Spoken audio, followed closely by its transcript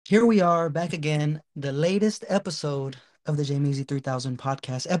Here we are back again, the latest episode of the Jamie Z 3000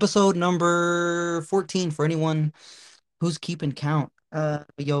 podcast, episode number 14 for anyone who's keeping count.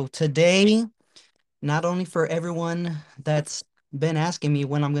 Today, not only for everyone that's been asking me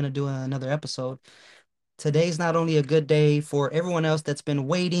when I'm going to do another episode, today's not only a good day for everyone else that's been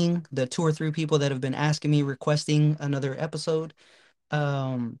waiting, the two or three people that have been asking me, requesting another episode.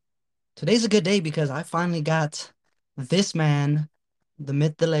 Um, Today's a good day because I finally got this man, the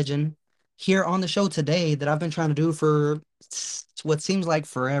myth, the legend, here on the show today that I've been trying to do for what seems like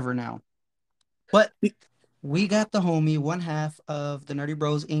forever now. But we got the homie, one half of the Nerdy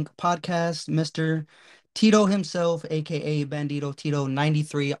Bros Inc. podcast, Mr. Tito himself, aka Bandito Tito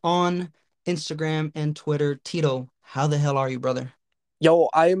 93 on Instagram and Twitter. Tito, how the hell are you, brother? Yo,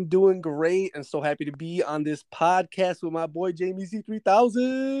 I am doing great and so happy to be on this podcast with my boy Jamie Z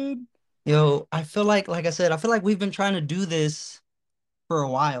 3000. I feel like I said, I feel like we've been trying to do this for a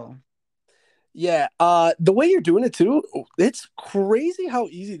while. Yeah, the way you're doing it too, it's crazy how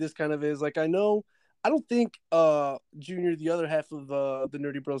easy this kind of is. Like I don't think Junior, the other half of the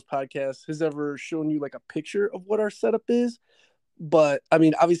Nerdy Bros podcast, has ever shown you like a picture of what our setup is. But I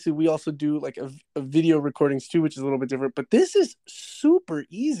mean, obviously we also do like a video recordings too, which is a little bit different, but this is super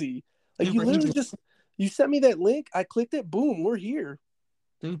easy. Like you Super literally easy. just you sent me that link, I clicked it, boom, we're here.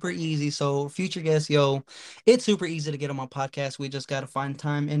 Super easy. So, future guests, it's super easy to get on my podcast. We just got to find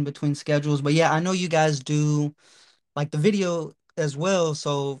time in between schedules. But yeah, I know you guys do like the video as well.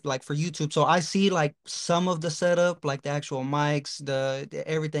 So, like for YouTube. So, I see like some of the setup, like the actual mics,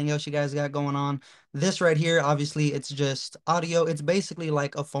 everything else you guys got going on. This right here, obviously, it's just audio. It's basically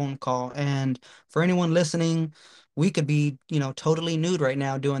like a phone call. And for anyone listening, we could be, totally nude right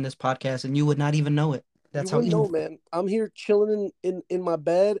now doing this podcast and you would not even know it. You That's how wouldn't easy. know, man. I'm here chilling in my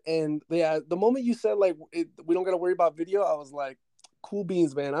bed, and yeah, the moment you said like we don't got to worry about video, I was like, cool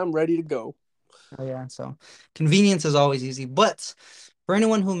beans, man. I'm ready to go. Oh yeah, so convenience is always easy. But for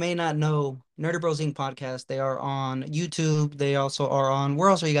anyone who may not know, Nerdy Bros Inc. podcast, they are on YouTube. They also are on where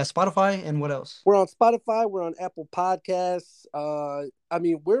else are you guys? Spotify and what else? We're on Spotify. We're on Apple Podcasts. I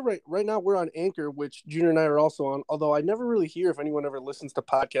mean, we're right now. We're on Anchor, which Junior and I are also on. Although I never really hear if anyone ever listens to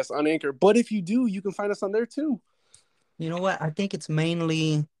podcasts on Anchor. But if you do, you can find us on there too. You know what? I think it's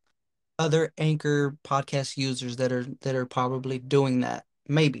mainly other Anchor podcast users that are probably doing that.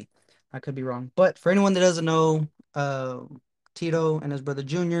 Maybe. I could be wrong. But for anyone that doesn't know, uh Tito and his brother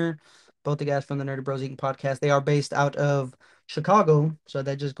Junior, both the guys from the Nerdy Bros Eating podcast, they are based out of Chicago. So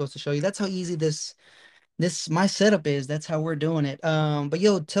that just goes to show you that's how easy this my setup is. That's how we're doing it.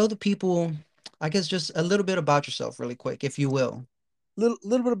 But tell the people, I guess, just a little bit about yourself really quick, if you will. Little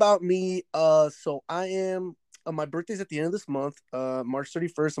bit about me. So I am. My birthday's at the end of this month. March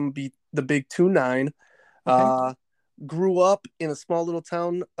 31st. I'm gonna be the big 2-9. Okay. Uh, Grew up in a small little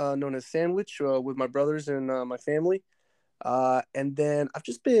town known as Sandwich with my brothers and my family. And then I've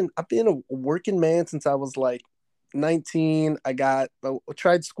been a working man since I was like 19. I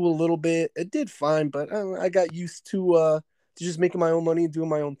tried school a little bit. It did fine, but I got used to just making my own money and doing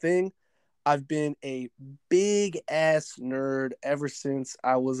my own thing. I've been a big ass nerd ever since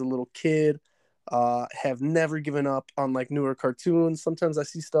I was a little kid. Have never given up on like newer cartoons. Sometimes I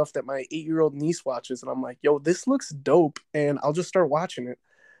see stuff that my 8-year-old niece watches, and I'm like, "Yo, this looks dope," and I'll just start watching it.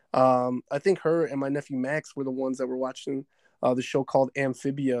 I think her and my nephew Max were the ones that were watching the show called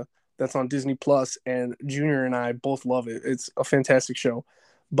Amphibia that's on Disney Plus, and Junior and I both love it. It's a fantastic show.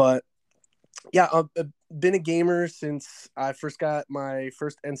 But yeah, I've been a gamer since I first got my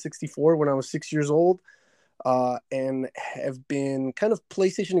first N64 when I was 6 years old, and have been kind of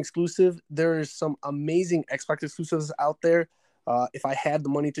PlayStation exclusive. There's some amazing Xbox exclusives out there. If I had the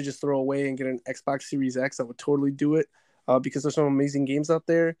money to just throw away and get an Xbox Series X, I would totally do it because there's some amazing games out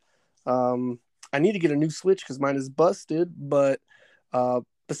there. I need to get a new Switch because mine is busted. But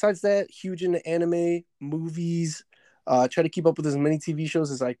besides that, huge into anime, movies. Try to keep up with as many TV shows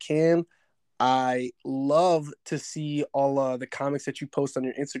as I can. I love to see all the comics that you post on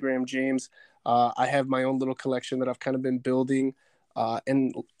your Instagram, James. I have my own little collection that I've kind of been building,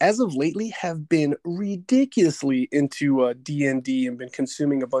 and as of lately, have been ridiculously into D&D and been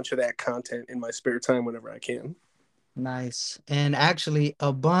consuming a bunch of that content in my spare time whenever I can. Nice. And actually,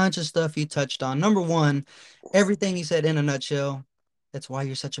 a bunch of stuff you touched on. Number one, everything you said in a nutshell. That's why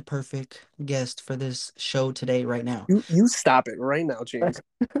you're such a perfect guest for this show today, right now. You stop it right now, James.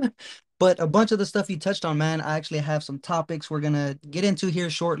 But a bunch of the stuff you touched on, man, I actually have some topics we're gonna get into here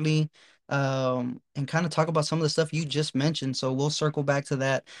shortly, and kind of talk about some of the stuff you just mentioned. So we'll circle back to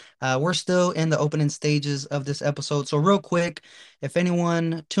that. We're still in the opening stages of this episode. So real quick, if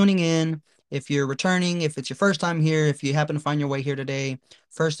anyone tuning in If you're returning, if it's your first time here, if you happen to find your way here today,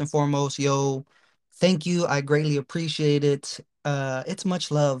 first and foremost, yo, thank you. I greatly appreciate it. It's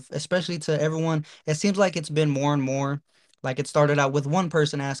much love, especially to everyone. It seems like it's been more and more. Like it started out with one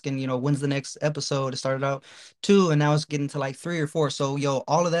person asking, when's the next episode? It started out two, and now it's getting to like three or four. So, yo,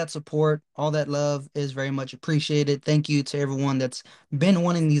 all of that support, all that love is very much appreciated. Thank you to everyone that's been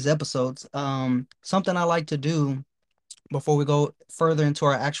wanting these episodes. Something I like to do before we go further into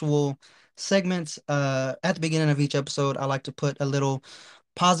our actual segments, at the beginning of each episode, I like to put a little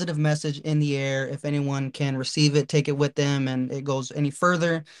positive message in the air. If anyone can receive it, take it with them, and it goes any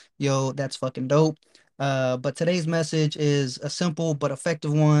further, yo, that's fucking dope. But today's message is a simple but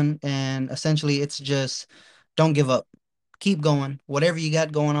effective one, and essentially it's just don't give up. Keep going. Whatever you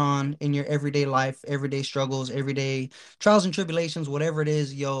got going on in your everyday life, everyday struggles, everyday trials and tribulations, whatever it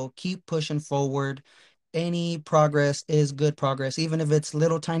is, yo, keep pushing forward. Any progress is good progress, even if it's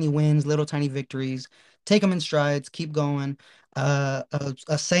little tiny wins, little tiny victories. Take them in strides, keep going. A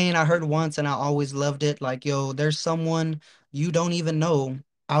saying I heard once and I always loved it, like, yo, there's someone you don't even know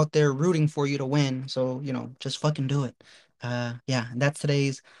out there rooting for you to win. So, just fucking do it. Yeah, that's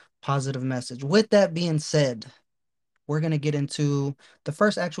today's positive message. With that being said, we're gonna get into the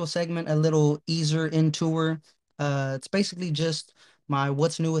first actual segment, a little easier in tour. It's basically just my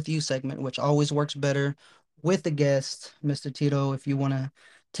 "What's New with You" segment, which always works better with the guest, Mr. Tito. If you wanna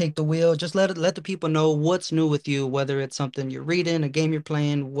take the wheel, just let the people know what's new with you, whether it's something you're reading, a game you're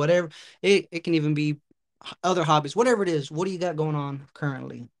playing, whatever. It can even be other hobbies, whatever it is. What do you got going on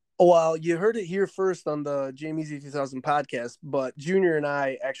currently? Well, you heard it here first on the Jamie's 2000 podcast, but Junior and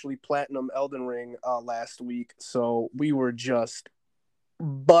I actually platinum Elden Ring last week, so we were just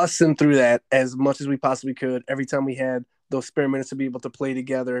bussing through that as much as we possibly could. Every time we had those spare minutes to be able to play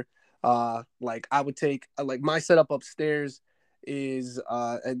together, like I would take like my setup upstairs is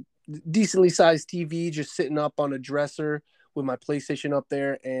a decently sized TV just sitting up on a dresser with my PlayStation up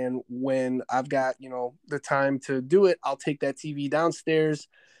there. And when I've got the time to do it, I'll take that TV downstairs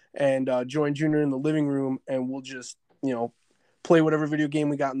and join Junior in the living room, and we'll just play whatever video game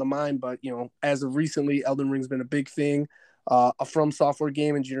we got in the mind. But as of recently, Elden Ring's been a big thing, a From Software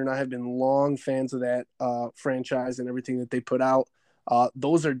game, and Junior and I have been long fans of that franchise and everything that they put out.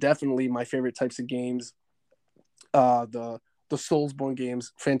 Those are definitely my favorite types of games. The Soulsborne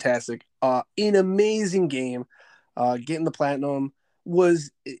games, fantastic. An amazing game. Getting the platinum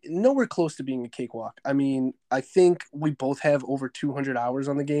was nowhere close to being a cakewalk. I mean, I think we both have over 200 hours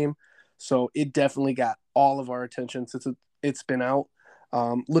on the game, so it definitely got all of our attention since it's been out.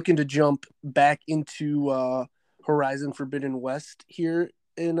 Looking to jump back into Horizon Forbidden West here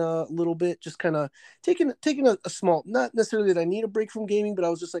in a little bit, just kind of taking a small, not necessarily that I need a break from gaming, but I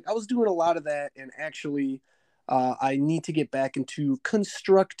was just like I was doing a lot of that, and actually I need to get back into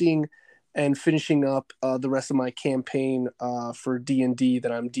constructing and finishing up the rest of my campaign for D&D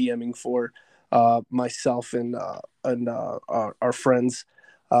that I'm DMing for myself and our friends.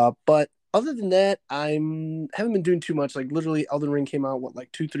 But other than that, I'm haven't been doing too much. Like literally, Elden Ring came out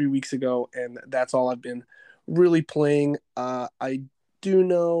like 2-3 weeks ago, and that's all I've been really playing. I do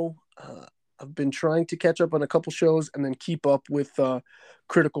know I've been trying to catch up on a couple shows and then keep up with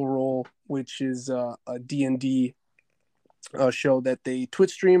Critical Role, which is a D&D show that they Twitch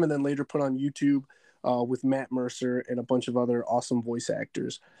stream and then later put on YouTube with Matt Mercer and a bunch of other awesome voice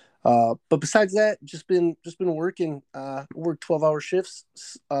actors. But besides that, just been working. Work 12-hour shifts,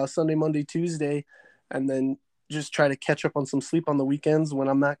 Sunday, Monday, Tuesday, and then just try to catch up on some sleep on the weekends when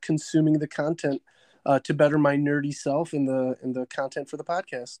I'm not consuming the content to better my nerdy self in the content for the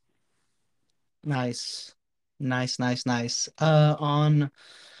podcast. Nice. Nice, nice, nice. On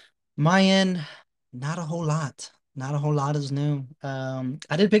my end, not a whole lot. Not a whole lot is new.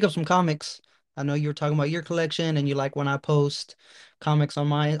 I did pick up some comics. I know you were talking about your collection and you like when I post comics on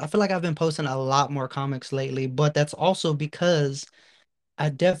mine. I feel like I've been posting a lot more comics lately, but that's also because I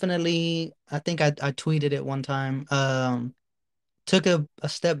think I tweeted it one time. Took a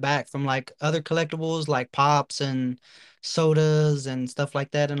step back from like other collectibles like pops and sodas and stuff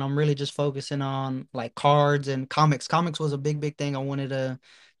like that, and I'm really just focusing on like cards and comics. Comics was a big thing I wanted to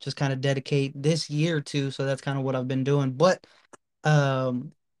just kind of dedicate this year to, so that's kind of what I've been doing. But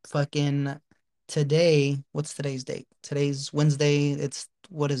um fucking today, what's today's date? Today's Wednesday. It's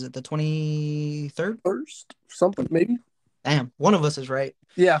what is it, the 23rd? First, something maybe. Damn, one of us is right.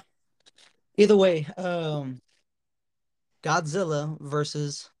 Yeah, Either way, Godzilla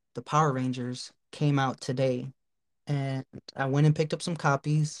versus the Power Rangers came out today, and I went and picked up some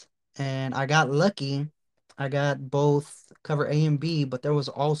copies, and I got lucky. I got both cover A and B, but there was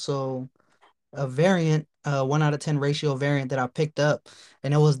also a variant 1 out of 10 ratio variant that I picked up,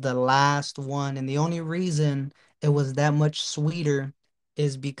 and it was the last one. And the only reason it was that much sweeter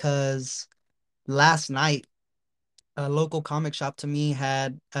is because last night a local comic shop to me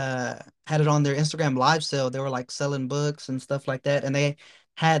had it on their Instagram live sale. They were like selling books and stuff like that, and they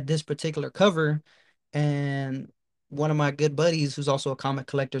had this particular cover. And one of my good buddies, who's also a comic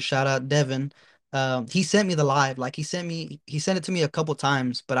collector, shout out Devin, he sent me the live. Like he sent it to me a couple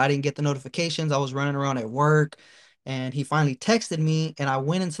times, but I didn't get the notifications. I was running around at work, and he finally texted me, and I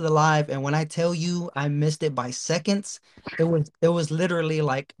went into the live. And when I tell you, I missed it by seconds. It was literally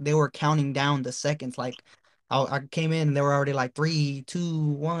like they were counting down the seconds, like. I came in and they were already like 3, 2,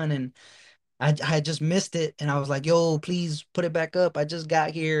 1, and I had just missed it, and I was like, "Yo, please put it back up. I just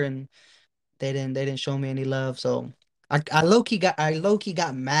got here," and they didn't show me any love. So I low key got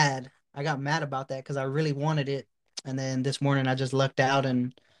mad. I got mad about that because I really wanted it, and then this morning I just lucked out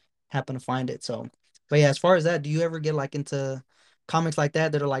and happened to find it. So, but yeah, as far as that, do you ever get like into comics like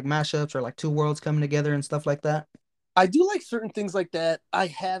that are like mashups or like two worlds coming together and stuff like that? I do like certain things like that. I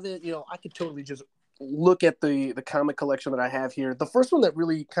haven't, I could totally just look at the comic collection that I have here. The first one that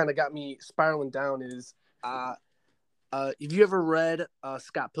really kind of got me spiraling down is have you ever read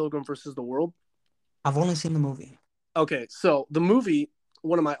Scott Pilgrim versus the World? I've only seen the movie. Okay, so the movie,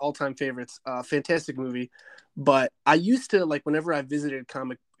 one of my all-time favorites, fantastic movie. But I used to like whenever I visited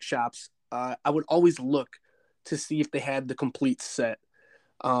comic shops, I would always look to see if they had the complete set.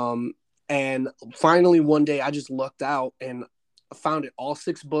 Um, and finally, one day, I just lucked out and found it, all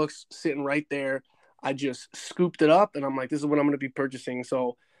 6 books sitting right there. I just scooped it up, and I'm like, this is what I'm going to be purchasing.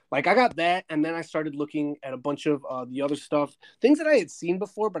 So, like, I got that, and then I started looking at a bunch of the other stuff, things that I had seen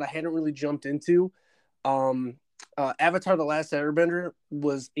before, but I hadn't really jumped into. Um, Avatar: The Last Airbender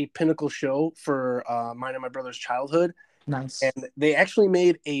was a pinnacle show for mine and my brother's childhood, and Nice. they actually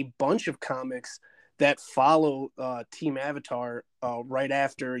made a bunch of comics that follow Team Avatar right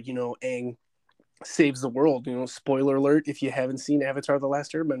after Aang saves the world. Spoiler alert: if you haven't seen Avatar: The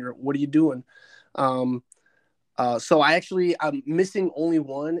Last Airbender, what are you doing? Um, so I'm missing only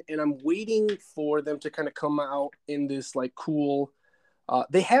one, and I'm waiting for them to kind of come out in this like cool.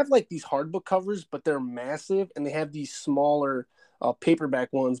 They have like these hardbook covers, but they're massive, and they have these smaller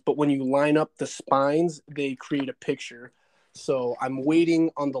paperback ones. But when you line up the spines, they create a picture. So I'm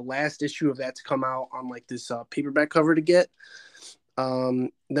waiting on the last issue of that to come out on like this paperback cover to get.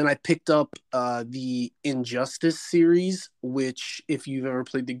 Then I picked up the Injustice series, which, if you've ever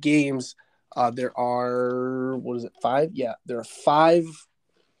played the games, there are, what is it, 5? Yeah, there are 5.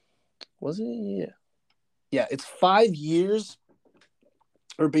 Was it? Yeah. Yeah, it's 5 years,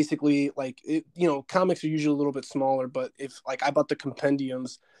 or basically, like, comics are usually a little bit smaller, but if, like, I bought the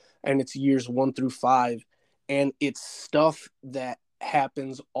compendiums and it's years 1 through 5, and it's stuff that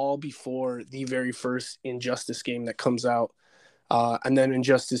happens all before the very first Injustice game that comes out. And then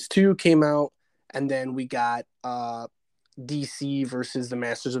Injustice 2 came out, and then we got DC versus the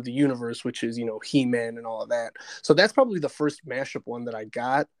Masters of the Universe, which is, He-Man and all of that. So that's probably the first mashup one that I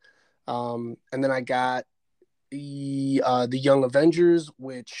got. And then I got the Young Avengers,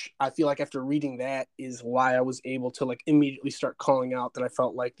 which I feel like after reading that is why I was able to like immediately start calling out that I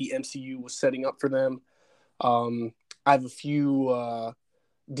felt like the MCU was setting up for them. I have a few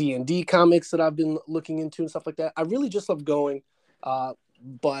D&D comics that I've been looking into and stuff like that. I really just love going.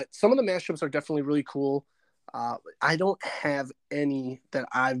 But some of the mashups are definitely really cool. I don't have any that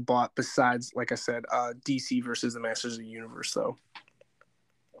I've bought besides, like I said, DC versus the Masters of the Universe, though.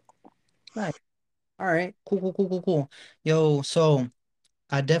 Nice. All right. Cool, cool, cool, cool, cool. Yo, so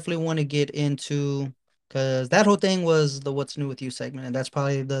I definitely want to get into because that whole thing was the "What's New with You" segment, and that's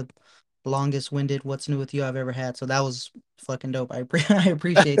probably the longest winded "What's New with You" I've ever had. So that was fucking dope. I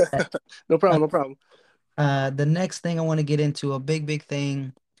appreciate that. No Uh, problem, no problem. the next thing I want to get into, a big, big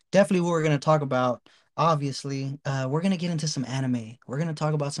thing, definitely what we're gonna talk about. Obviously, we're gonna get into some anime. We're gonna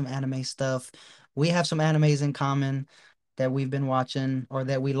talk about some anime stuff. We have some animes in common that we've been watching or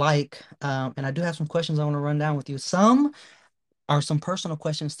that we like. And I do have some questions I want to run down with you. Some are some personal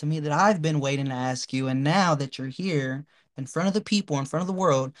questions to me that I've been waiting to ask you. And now that you're here in front of the people, in front of the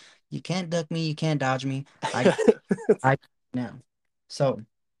world, you can't duck me, you can't dodge me. I now. So,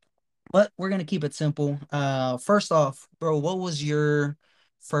 but we're gonna keep it simple. First off, bro, what was your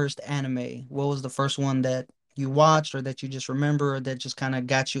first anime? What was the first one that you watched or that you just remember or that just kind of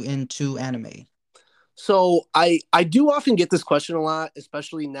got you into anime? So I do often get this question a lot,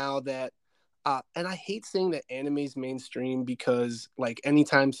 especially now that and I hate saying that anime is mainstream, because like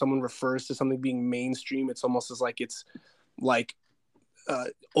anytime someone refers to something being mainstream, it's almost as like it's like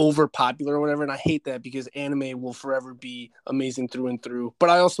over popular or whatever. And I hate that because anime will forever be amazing through and through. But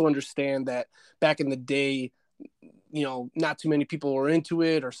I also understand that back in the day, not too many people were into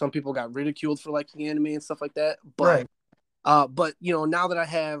it, or some people got ridiculed for liking anime and stuff like that. Right. But now that I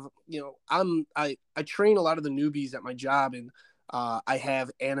have, I train a lot of the newbies at my job, and I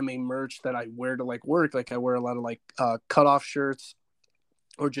have anime merch that I wear to like work. Like I wear a lot of like cutoff shirts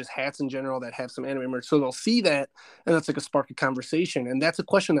or just hats in general that have some anime merch. So they'll see that, and that's like a spark of conversation. And that's a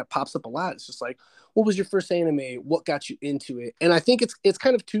question that pops up a lot. It's just like, what was your first anime? What got you into it? And I think it's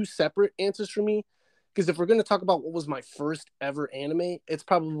kind of two separate answers for me. Because if we're going to talk about what was my first ever anime, it's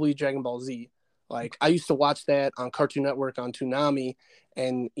probably Dragon Ball Z. Like I used to watch that on Cartoon Network on Toonami,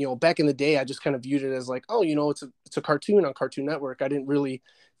 and back in the day, I just kind of viewed it as like, oh, it's a cartoon on Cartoon Network. I didn't really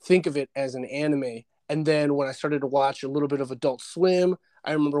think of it as an anime. And then when I started to watch a little bit of Adult Swim,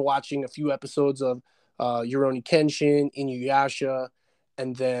 I remember watching a few episodes of Rurouni Kenshin, Inuyasha,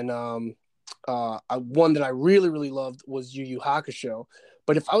 and then one that I really really loved was Yu Yu Hakusho.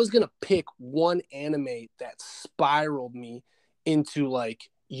 But if I was gonna pick one anime that spiraled me into like,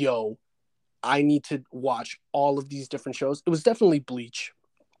 yo, I need to watch all of these different shows, it was definitely Bleach.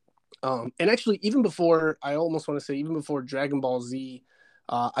 And actually, I almost want to say, even before Dragon Ball Z,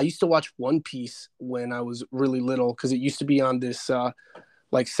 I used to watch One Piece when I was really little because it used to be on this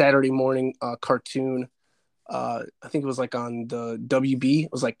like Saturday morning cartoon. I think it was like on the WB.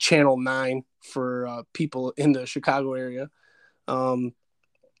 It was like Channel 9 for people in the Chicago area. Um,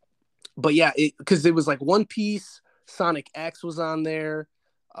 but yeah, because it was like One Piece, Sonic X was on there,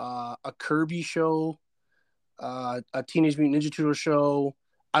 a Kirby show, a Teenage Mutant Ninja Turtle show.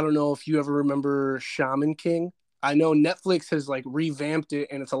 I don't know if you ever remember Shaman King. I know Netflix has like revamped it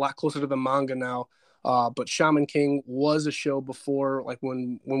and it's a lot closer to the manga now. But Shaman King was a show before, like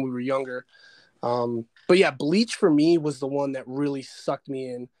when we were younger. But yeah, Bleach for me was the one that really sucked me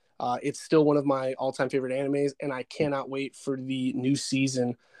in. It's still one of my all-time favorite animes, and I cannot wait for the new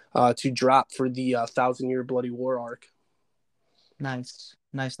season to drop for the Thousand Year Bloody War arc. Nice.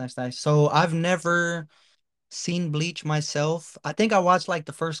 Nice, nice, nice. So I've never seen Bleach myself. I think I watched like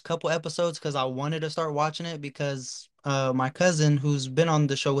the first couple episodes because I wanted to start watching it because my cousin who's been on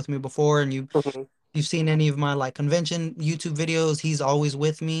the show with me before and Mhm. you've seen any of my like convention YouTube videos, he's always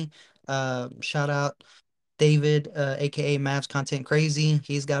with me. Shout out David, aka Mavs Content Crazy.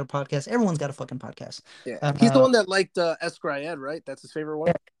 He's got a podcast. Everyone's got a fucking podcast. Yeah, he's the Uh, one that liked Esquire, right? That's his favorite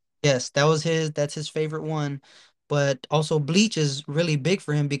one. Yes, that's his favorite one. But also Bleach is really big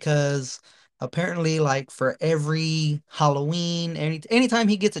for him because apparently like for every Halloween, anytime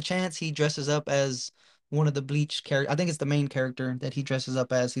he gets a chance, he dresses up as one of the Bleach characters. I think it's the main character that he dresses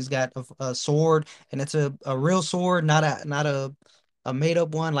up as. He's got a sword and it's a real sword, not a made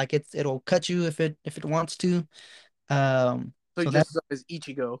up one. Like it'll cut you if it wants to. So he So that dresses up as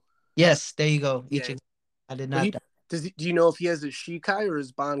Ichigo. yes, there you go. Yeah. Ichigo. I did So not. do you know if he has his Shikai or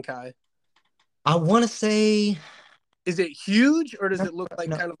his Bankai? I want to say Is it huge or does no, it look like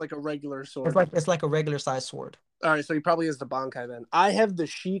kind of like a regular sword? it's like a regular size sword. All right, so he probably has the Bankai then. I have the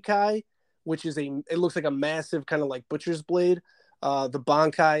Shikai, which is it looks like a massive kind of like butcher's blade. The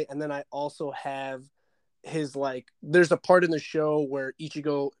Bankai, and then I also have his like. There's a part in the show where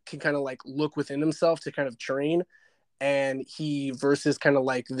Ichigo can kind of like look within himself to kind of train, and he versus kind of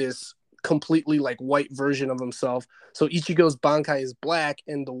like this completely like white version of himself. So Ichigo's Bankai is black,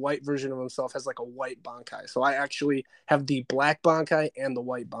 and the white version of himself has like a white Bankai. So I actually have the black Bankai and the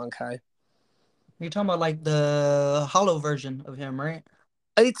white Bankai. You're talking about like the hollow version of him, right?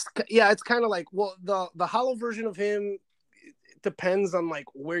 It's kind of like, well, the hollow version of him depends on like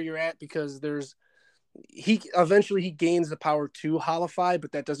where you're at because he eventually he gains the power to holify,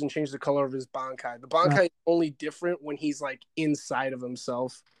 but that doesn't change the color of his Bankai. The Uh, Bankai is only different when he's like inside of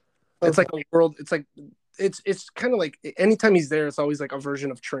himself. It's okay, like a world. It's like it's kind of like anytime he's there, it's always like a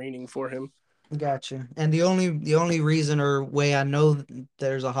version of training for him. gotcha. And the only reason or way I know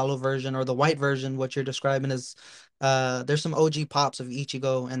there's a hollow version or the white version, what you're describing is, there's some OG pops of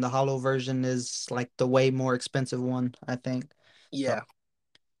Ichigo, and the hollow version is like the way more expensive one, I think. So Yeah,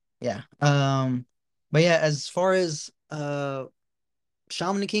 yeah. But yeah, as far as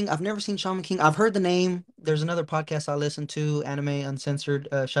Shaman King. I've never seen Shaman King. I've heard the name. There's another podcast I listen to, Anime Uncensored.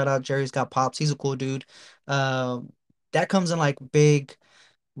 Shout out Jerry's Got Pops. He's a cool dude. Uh, that comes in like big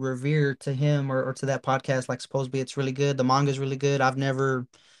revere to him or to that podcast. Like supposedly it's really good. The manga's really good. I've never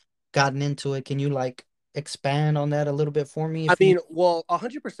gotten into it. Can you like expand on that a little bit for me I if you? mean, well,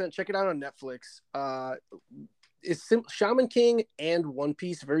 100% check it out on Netflix. Shaman King and One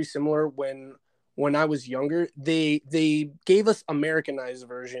Piece very similar. When I was younger, they gave us Americanized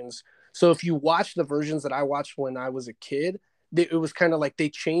versions. So if you watch the versions that I watched when I was a kid, it was kind of like they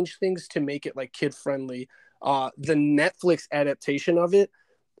changed things to make it like kid friendly. The Netflix adaptation of it,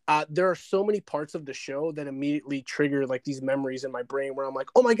 there are so many parts of the show that immediately trigger like these memories in my brain where I'm like,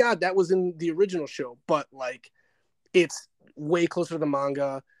 oh my god, that was in the original show, but like it's way closer to the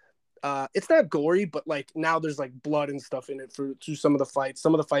manga. It's not gory, but like now there's like blood and stuff in it for through some of the fights.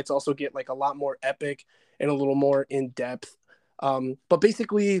 Some of the fights also get like a lot more epic and a little more in depth. But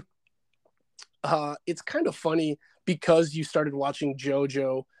basically, it's kind of funny because you started watching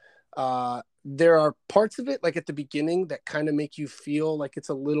JoJo. There are parts of it like at the beginning that kind of make you feel like it's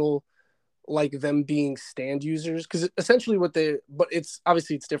a little like them being stand users because essentially what they but it's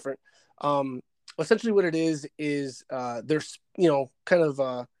obviously it's different. Essentially what it is there's kind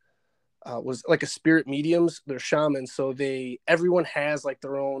of was like a spirit mediums. They're shamans, so they everyone has like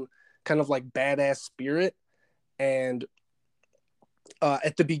their own kind of like badass spirit. And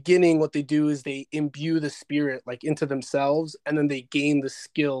at the beginning, what they do is they imbue the spirit like into themselves, and then they gain the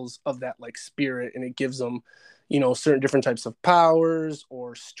skills of that like spirit, and it gives them, certain different types of powers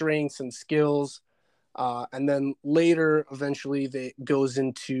or strengths and skills. And then later, eventually, they goes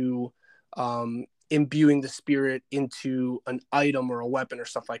into imbuing the spirit into an item or a weapon or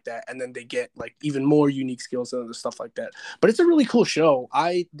stuff like that, and then they get like even more unique skills and other stuff like that. But it's a really cool show.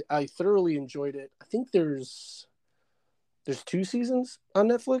 I thoroughly enjoyed it. I think there's 2 seasons on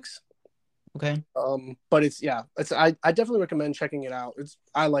Netflix. Okay. But it's yeah, I definitely recommend checking it out.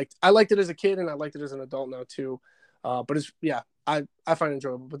 I liked it as a kid and I liked it as an adult now too. But it's yeah, I find it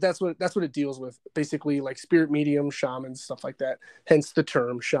enjoyable. But that's what it deals with. Basically like spirit medium, shamans, stuff like that. Hence the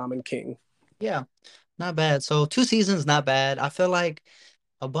term Shaman King. Yeah, not bad. So 2 seasons, not bad. I feel like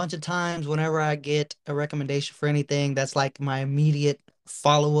a bunch of times whenever I get a recommendation for anything, that's like my immediate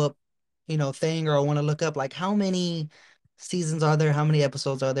follow-up, thing, or I want to look up like how many seasons are there, how many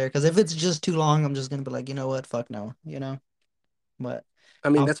episodes are there? Because if it's just too long, I'm just gonna be like, you know what, fuck no. But I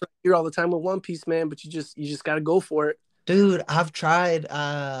mean, um, that's what I hear all the time with One Piece, man, but you just gotta go for it. dude, I've tried.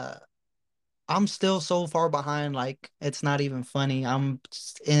 I'm still so far behind, like it's not even funny. I'm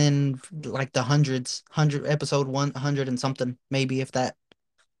in like the hundreds, episode 100 and something, maybe if that.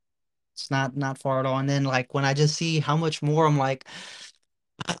 It's not far at all. And then like when I just see how much more, I'm like,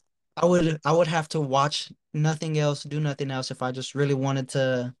 I would have to watch nothing else, do nothing else if I just really wanted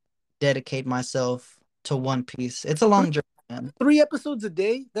to dedicate myself to One Piece. It's a Three, long journey, man. 3 episodes a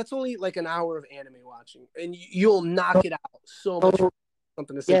day, that's only like an hour of anime watching, and you'll knock it out so much.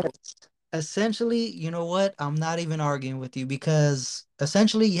 Something as Yes. simple. Essentially, you know what? I'm not even arguing with you because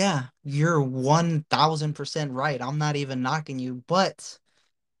essentially, yeah, you're 1000% right. I'm not even knocking you, but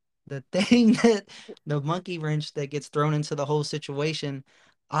the thing that the monkey wrench that gets thrown into the whole situation,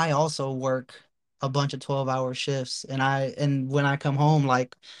 I also work a bunch of 12-hour shifts and when I come home,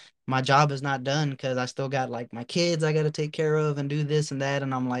 like my job is not done because I still got like my kids I got to take care of and do this and that,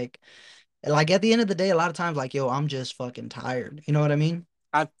 and I'm like at the end of the day, a lot of times like, yo, I'm just fucking tired. You know what I mean?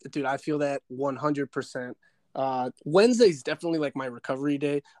 I feel that 100%. Wednesday's definitely like my recovery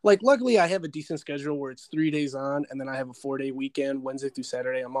day. Like, luckily, I have a decent schedule where it's 3 days on, and then I have a 4 day weekend. Wednesday through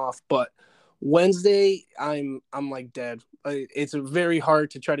Saturday, I'm off. But Wednesday, I'm like dead. It's very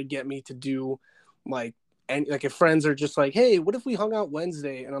hard to try to get me to do like, and like if friends are just like, hey, what if we hung out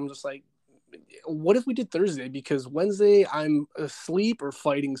Wednesday? And I'm just like, what if we did Thursday? Because Wednesday I'm asleep or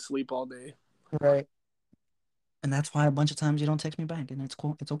fighting sleep all day. Right. And that's why a bunch of times you don't text me back, and it's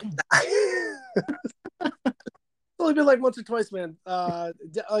cool. It's okay. Only been like once or twice, man.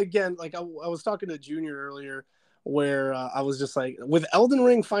 Again, like I was talking to Junior earlier, where I was just like, with Elden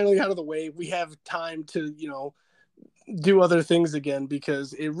Ring finally out of the way, we have time to do other things again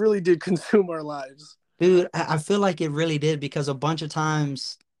because it really did consume our lives. Dude, I feel like it really did because a bunch of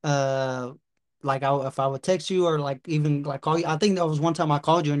times, like if I would text you or like even like call you, I think there was one time I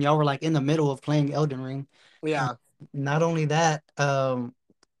called you and y'all were like in the middle of playing Elden Ring. And Yeah, not only that,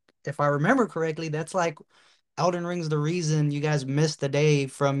 if I remember correctly, that's like Elden Ring's the reason you guys missed the day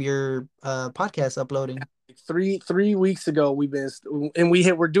from your podcast uploading. like three weeks ago we missed, and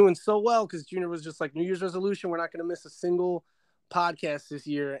we're doing so well because Junior was just like New Year's resolution, we're not going to miss a single podcast this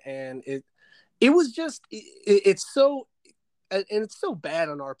year, and it was just it's so and it's so bad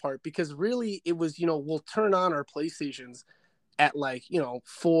on our part because really it was we'll turn on our PlayStations at like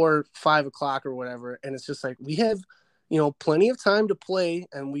 4 5 o'clock or whatever, and it's just like we have plenty of time to play,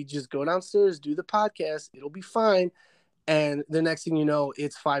 and we just go downstairs, do the podcast, it'll be fine. And the next thing you know,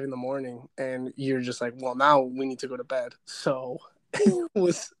 it's 5 in the morning, and you're just like, well, now we need to go to bed. So it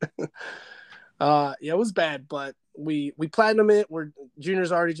was yeah, it was bad, but we platinum it. We're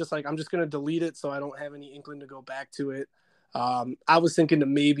Junior's already just like, I'm just gonna delete it so I don't have any inkling to go back to it. I was thinking to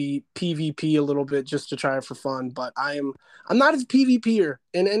maybe PvP a little bit just to try it for fun, but I'm not a PvPer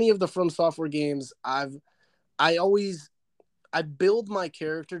in any of the From Software games. I always I build my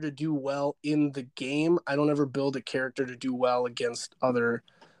character to do well in the game. I don't ever build a character to do well against other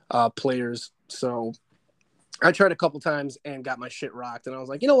players. So I tried a couple times and got my shit rocked, and I was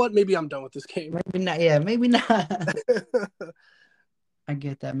like, you know what? Maybe I'm done with this game. Maybe not. Yeah, maybe not. I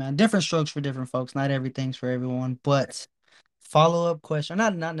get that, man. Different strokes for different folks. Not everything's for everyone. But follow-up question,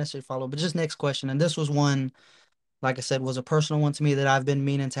 not necessarily follow, but just next question. And this was one, like I said, was a personal one to me that I've been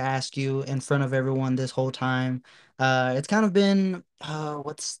meaning to ask you in front of everyone this whole time. It's kind of been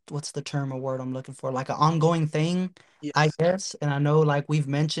what's the term or word I'm looking for? Like an ongoing thing, I Yes. guess. And I know like we've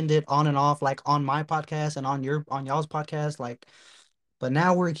mentioned it on and off, like on my podcast and on y'all's podcast, like, but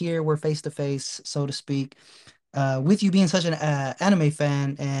now we're here, we're face to face, so to speak. With you being such an anime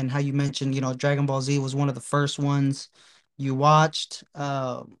fan and how you mentioned, Dragon Ball Z was one of the first ones you watched.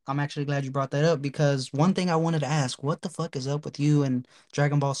 I'm actually glad you brought that up because one thing I wanted to ask, what the fuck is up with you and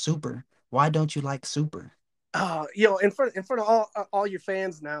Dragon Ball Super? Why don't you like Super? In front of all your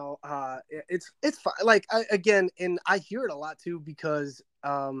fans now, it's fine. Like again, and I hear it a lot too because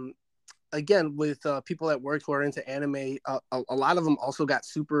again with people at work who are into anime, a lot of them also got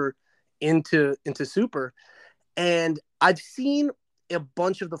super into Super, and I've seen a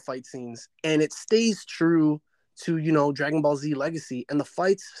bunch of the fight scenes, and it stays true to Dragon Ball Z Legacy, and the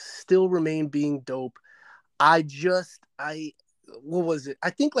fights still remain being dope. I what was it? I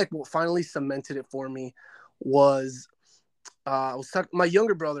think like what finally cemented it for me was I was talking my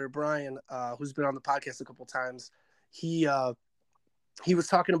younger brother Brian, who's been on the podcast a couple times. He uh, he was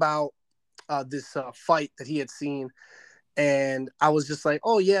talking about this fight that he had seen, and I was just like,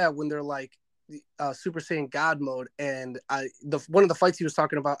 oh yeah, when they're like Super Saiyan God mode, and the one of the fights he was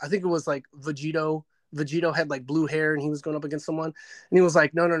talking about, I think it was like Vegito. Vegito had like blue hair and he was going up against someone, and he was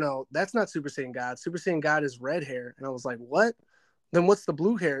like, no, no, no, that's not Super Saiyan God. Super Saiyan God is red hair, and I was like, what? Then what's the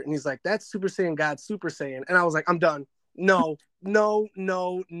blue hair? And he's like, that's Super Saiyan God, Super Saiyan, and I was like, I'm done. No, no,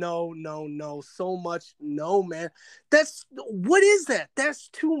 no, no, no, no, so much, no, man. That's what is that? That's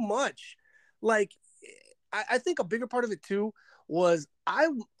too much. Like, I think a bigger part of it too was I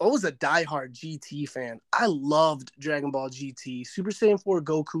was a diehard GT fan. I loved Dragon Ball GT. Super Saiyan 4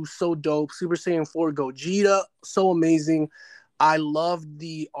 Goku, so dope. Super Saiyan 4 Gogeta, so amazing. I loved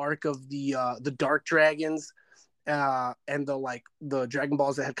the arc of the Dark Dragons, and the Dragon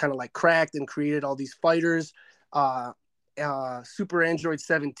Balls that had kind of like cracked and created all these fighters. Uh, Super Android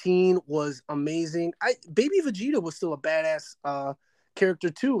 17 was amazing. Baby Vegeta was still a badass character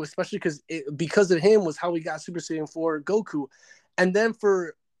too, especially because of him was how we got Super Saiyan 4 Goku. And then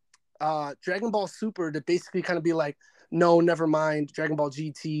for Dragon Ball Super to basically kind of be like, no, never mind, Dragon Ball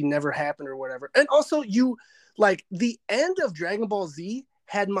GT never happened or whatever. And also, you like the end of Dragon Ball Z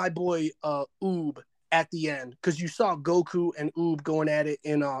had my boy Oob at the end because you saw Goku and Oob going at it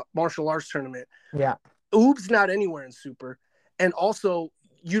in a martial arts tournament. Yeah. Oob's not anywhere in Super, and also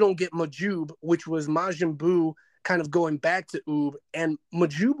you don't get Majub, which was Majin Buu kind of going back to Oob, and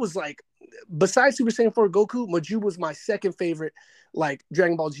Majub was like, besides Super Saiyan 4 Goku, Majub was my second favorite like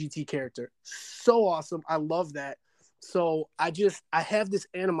Dragon Ball GT character. So awesome, I love that. So I have this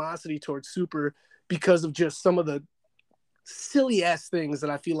animosity towards Super because of just some of the silly ass things that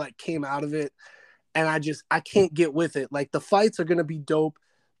I feel like came out of it, and I can't get with it. Like the fights are gonna be dope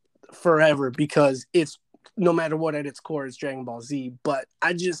forever because it's no matter what at its core it's Dragon Ball Z. But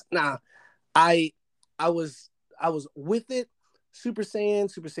I I was I was with it. Super Saiyan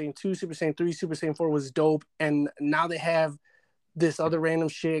 2, Super Saiyan 3, Super Saiyan 4 was dope. And now they have this other random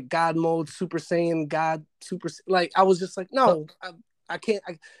shit, God mode, Super Saiyan, God, Super like I was just like, no, I can't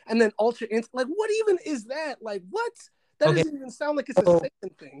and then Ultra like what even is that? Like what? That Okay. doesn't even sound like it's a So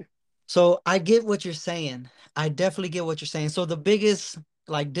Saiyan thing. So I get what you're saying. I definitely get what you're saying. So the biggest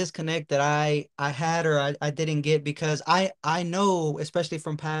like disconnect that I had or I didn't get because I know, especially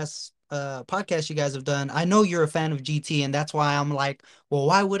from past podcasts you guys have done, I know you're a fan of GT and that's why I'm like, well,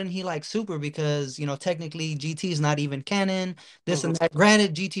 why wouldn't he like Super? Because, technically GT is not even canon, this Mm-hmm. and that.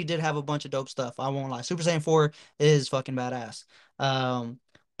 Granted, GT did have a bunch of dope stuff. I won't lie. Super Saiyan 4 is fucking badass.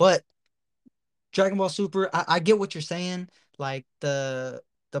 But Dragon Ball Super, I get what you're saying. Like the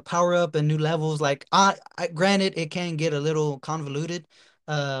power up and new levels. Like I granted it can get a little convoluted.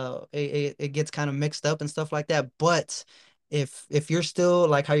 It gets kind of mixed up and stuff like that. But if you're still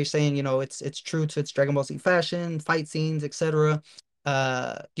like how you're saying, it's true to its Dragon Ball Z fashion, fight scenes, etc.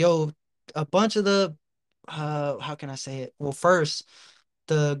 Yo, a bunch of the how can I say it? Well, first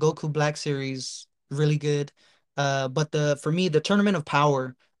the Goku Black series really good. But the for me the Tournament of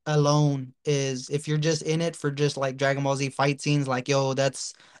Power. alone is, if you're just in it for just like Dragon Ball Z fight scenes, like yo,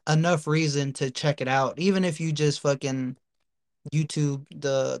 that's enough reason to check it out. Even if you just fucking YouTube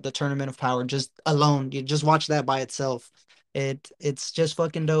the Tournament of Power just alone. You just watch that by itself. It's just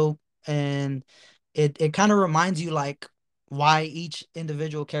fucking dope, and it kind of reminds you like why each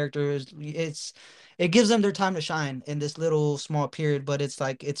individual character is. It gives them their time to shine in this little small period, but it's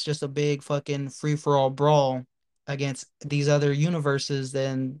like it's just a big fucking free for all brawl against these other universes.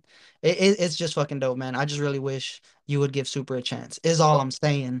 Then it's just fucking dope, man. I just really wish you would give Super a chance. Is all I'm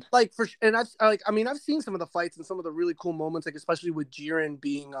saying. Like and I mean I've seen some of the fights and some of the really cool moments, like especially with Jiren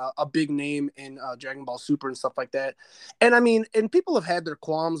being a big name in Dragon Ball Super and stuff like that. And I mean, and people have had their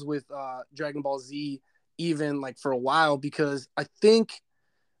qualms with Dragon Ball Z even like for a while, because I think,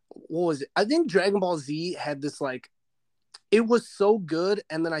 what was it? I think Dragon Ball Z had this like, it was so good,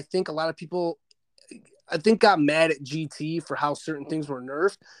 and then I think a lot of people, I think, got mad at GT for how certain things were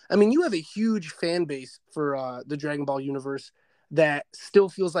nerfed. I mean, you have a huge fan base for the Dragon Ball universe that still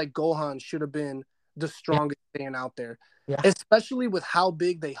feels like Gohan should have been the Yeah, strongest fan out there, yeah. especially with how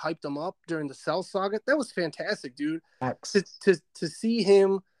big they hyped him up during the Cell Saga. That was fantastic, dude. Facts. To see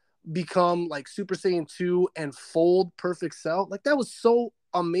him become like Super Saiyan 2 and fold Perfect Cell, like that was so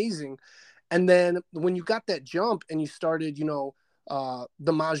amazing. And then when you got that jump and you started, the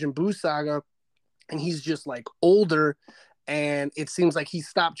Majin Buu saga, and he's just like older, and it seems like he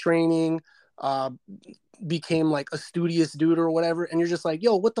stopped training, uh became like a studious dude or whatever, and you're just like,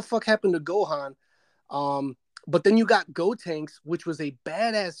 yo, what the fuck happened to Gohan? But then you got Gotenks, which was a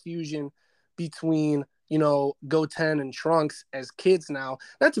badass fusion between, Goten and Trunks as kids now.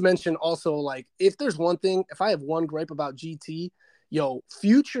 Not to mention also, like, if there's one thing, if I have one gripe about GT, yo,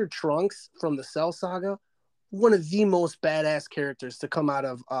 future Trunks from the Cell Saga, one of the most badass characters to come out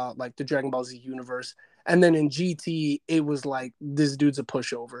of like the Dragon Ball Z universe. And then in GT, it was like, this dude's a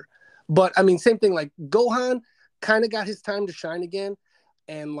pushover. But I mean, same thing. Like Gohan kind of got his time to shine again,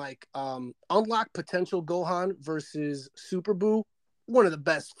 and like unlock potential Gohan versus Super Buu, one of the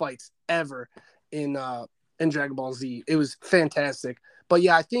best fights ever in Dragon Ball Z. It was fantastic. But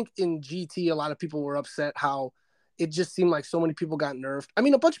yeah, I think in GT, a lot of people were upset how it just seemed like so many people got nerfed. I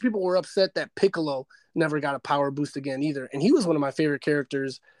mean, a bunch of people were upset that Piccolo never got a power boost again either, and he was one of my favorite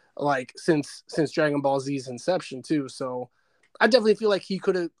characters like since Dragon Ball Z's inception too. So I definitely feel like he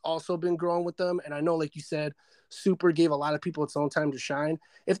could have also been growing with them. And I know, like you said, Super gave a lot of people its own time to shine.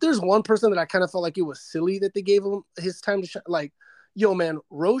 If there's one person that I kind of felt like it was silly that they gave him his time to shine, like, yo, man,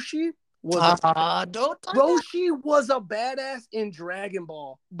 was a Don't talk that. Roshi was a badass in Dragon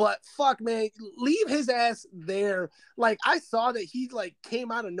Ball, but fuck, man, leave his ass there. Like, I saw that he like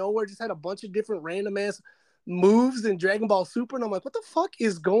came out of nowhere, just had a bunch of different random ass moves in Dragon Ball Super, and I'm like, what the fuck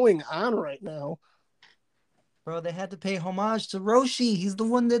is going on right now? Bro, they had to pay homage to Roshi. He's the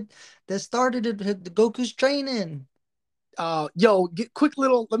one that started the Goku's training. Yo, quick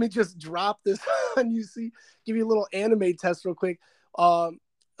little. Let me just drop this on you. See, give you a little anime test real quick. Um,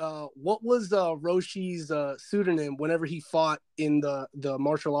 what was Roshi's pseudonym whenever he fought in the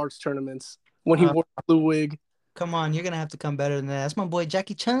martial arts tournaments when he Uh, wore the blue wig? Come on, you're gonna have to come better than that. That's my boy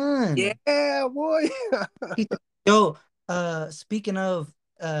Jackie Chan. Yeah, boy. Yo, speaking of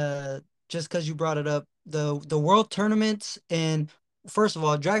just because you brought it up, the world tournaments, and first of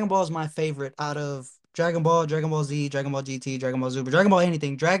all, Dragon Ball is my favorite out of Dragon Ball, Dragon Ball Z, Dragon Ball GT, Dragon Ball Super, Dragon Ball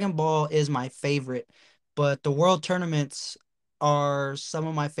anything. Dragon Ball is my favorite, but the world tournaments are some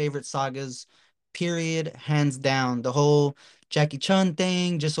of my favorite sagas, period, hands down. The whole Jackie Chun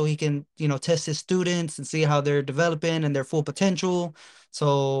thing, just so he can, test his students and see how they're developing and their full potential.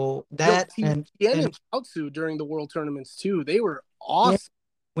 So Yo, that Tien and and Chaozu during the world tournaments too. They were yeah, awesome.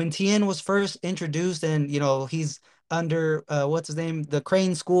 when Tien was first introduced, and he's under what's his name, the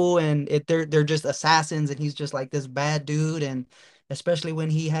Crane School, and they're just assassins, and he's just like this bad dude, and especially when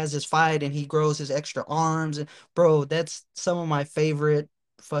he has his fight and he grows his extra arms, and bro, that's some of my favorite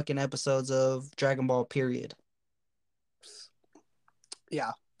fucking episodes of Dragon Ball. Period.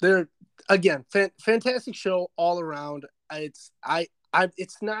 Yeah, they're again fantastic show all around. It's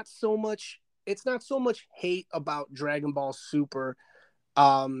not so much, hate about Dragon Ball Super,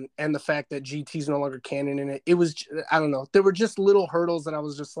 and the fact that GT's no longer canon in it. It was, I don't know, there were just little hurdles that I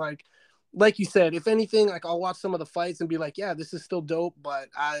was just like you said, if anything, like I'll watch some of the fights and be like, yeah, this is still dope, but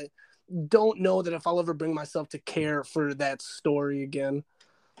I don't know that if I'll ever bring myself to care for that story again,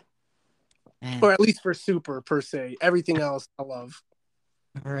 Man. or at least for Super per se. Everything else I love.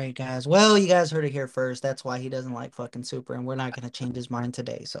 All right, guys. Well, you guys heard it here first. That's why he doesn't like fucking Super, and we're not gonna change his mind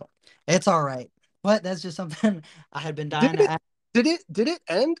today. So it's all right. But that's just something I had been Did dying to it? ask. Did it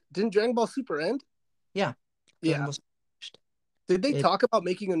end? Didn't Dragon Ball Super end? Yeah, Dragon Yeah. Ball. Did they It talk about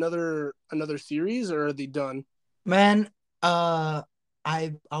making another series, or are they done? man, uh,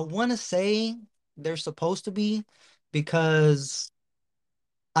 I want to say they're supposed to be because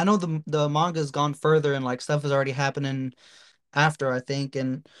I know the manga's gone further and like stuff is already happening after I think,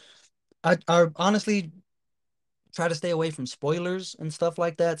 and I honestly try to stay away from spoilers and stuff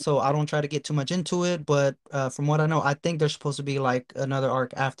like that, so I don't try to get too much into it. But from what I know, I think there's supposed to be like another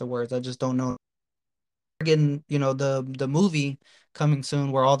arc afterwards. I just don't know. Getting, the movie coming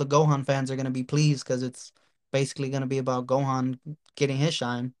soon where all the Gohan fans are gonna be pleased because it's basically gonna be about Gohan getting his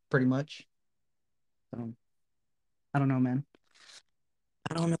shine, pretty much. So, I don't know, man.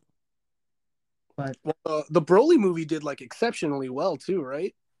 I don't know, but Well, the Broly movie did like exceptionally well too,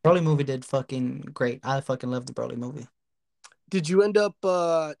 right? Broly movie did fucking great. I fucking love the Broly movie. Did you end up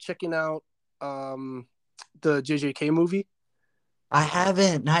checking out um, the JJK movie? I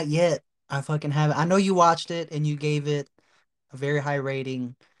haven't, not yet. I fucking haven't. I know you watched it and you gave it a very high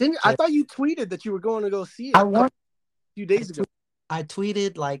rating. Didn't I Just thought you tweeted that you were going to go see it I a couple want few I, days ago? tw I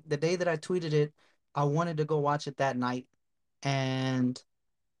tweeted like the day that I tweeted it, I wanted to go watch it that night. And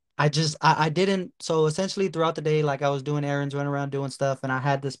I didn't, so essentially throughout the day, like I was doing errands, running around doing stuff, and I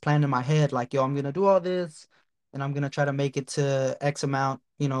had this plan in my head, like, yo, I'm gonna do all this and I'm gonna try to make it to X amount,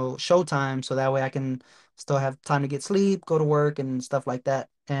 showtime, so that way I can still have time to get sleep, go to work and stuff like that.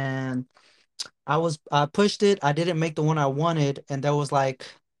 And I pushed it. I didn't make the one I wanted, and there was like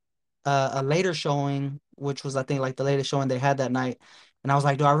a later showing, which was I think like the latest showing they had that night. And I was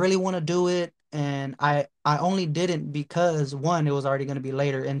like, do I really want to do it? And I only didn't because one, it was already going to be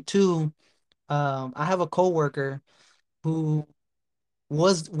later, and two, I have a coworker who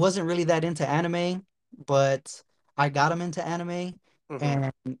wasn't really that into anime, but I got him into anime. Mm-hmm.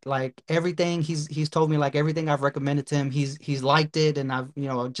 And like everything he's told me, like everything I've recommended to him, he's liked it, and I've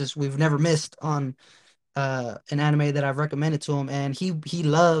just we've never missed on an anime that I've recommended to him, and he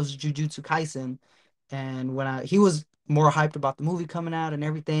loves Jujutsu Kaisen. And when I he was more hyped about the movie coming out and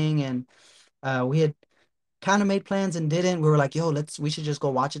everything, and we had kind of made plans and didn't. We were like, yo, we should just go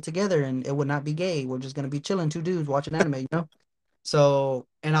watch it together, and it would not be gay. We're just gonna be chilling, two dudes watching anime. So,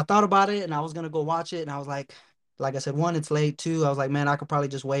 and I thought about it, and I was gonna go watch it, and I was like I said, one, it's late. Two, I was like, man, I could probably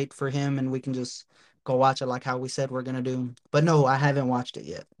just wait for him, and we can just go watch it like how we said we're gonna do. But no, I haven't watched it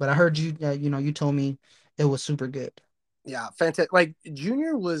yet. But I heard you, you told me it was super good. Yeah, fantastic. Like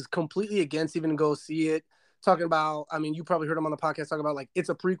Junior was completely against even go see it. Talking about, I mean, you probably heard him on the podcast talking about like it's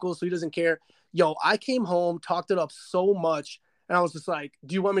a prequel, so he doesn't care. Yo, I came home, talked it up so much, and I was just like,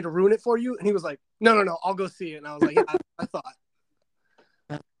 "Do you want me to ruin it for you?" And he was like, "No, no, no, I'll go see it." And I was like, "Yeah, I thought."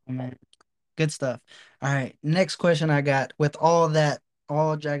 Oh, man, good stuff. All right, next question I got. With all that,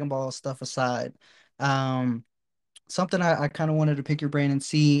 all Dragon Ball stuff aside, um, something I kind of wanted to pick your brain and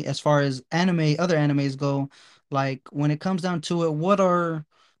see as far as other animes go, like when it comes down to it, what are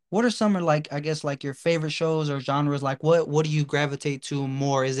some of like I guess like your favorite shows or genres? Like what do you gravitate to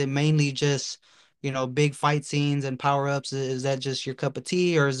more? Is it mainly just, big fight scenes and power-ups? Is that just your cup of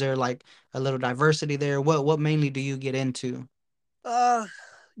tea, or is there like a little diversity there? What mainly do you get into? Uh,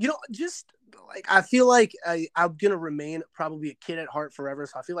 just like I feel like I'm gonna remain probably a kid at heart forever.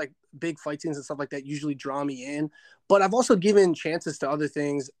 So I feel like big fight scenes and stuff like that usually draw me in. But I've also given chances to other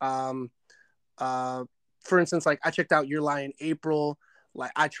things. Uh, for instance, like I checked out Your Lie in April.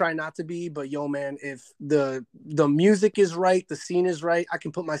 Like I try not to be, but yo, man, if the music is right, the scene is right, I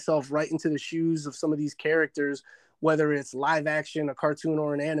can put myself right into the shoes of some of these characters, whether it's live action, a cartoon,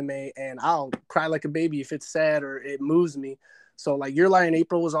 or an anime, and I'll cry like a baby if it's sad or it moves me. So like Your Lie in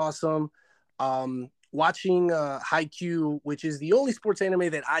April was awesome. Watching Haikyuu, which is the only sports anime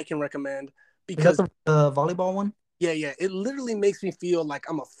that I can recommend Is that because the volleyball one? yeah, yeah, it literally makes me feel like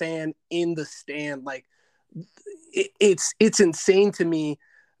I'm a fan in the stand. Like it's insane to me.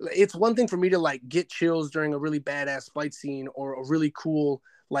 It's one thing for me to like get chills during a really badass fight scene or a really cool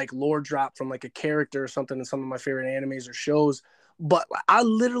like lore drop from like a character or something in some of my favorite animes or shows. But I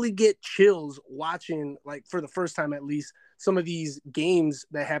literally get chills watching, like for the first time at least, some of these games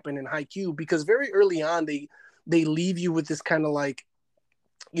that happen in Haikyuu because very early on they leave you with this kind of like,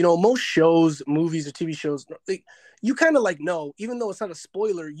 most shows, movies, or TV shows, like, you kind of like know, even though it's not a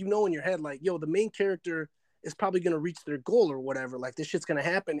spoiler, in your head, like, yo, the main character is probably going to reach their goal or whatever. Like, this shit's going to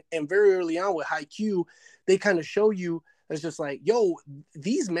happen. And very early on with Haikyuu, they kind of show you it's just like, yo,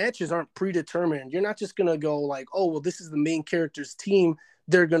 these matches aren't predetermined. You're not just going to go like, oh, well, this is the main character's team.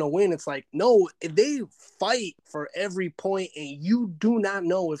 They're going to win. It's like, no, they fight for every point, and you do not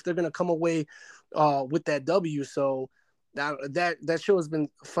know if they're going to come away with that W. So, that show has been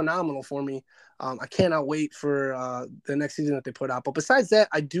phenomenal for me. I cannot wait for the next season that they put out. But besides that,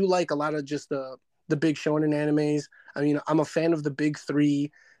 I do like a lot of just the the big shonen animes. I mean, I'm a fan of the big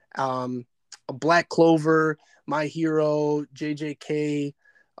three, um, Black Clover, My Hero, JJK.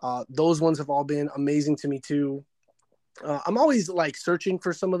 Those ones have all been amazing to me too. I'm always like searching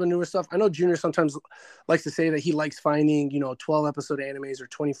for some of the newer stuff. I know Junior sometimes likes to say that he likes finding, 12 episode animes or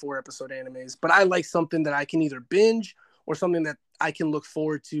 24 episode animes, but I like something that I can either binge or something that I can look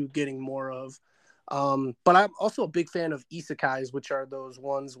forward to getting more of. But I'm also a big fan of isekais, which are those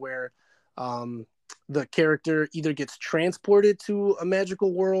ones where um, the character either gets transported to a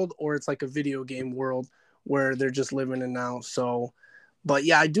magical world or it's like a video game world where they're just living in now. So, but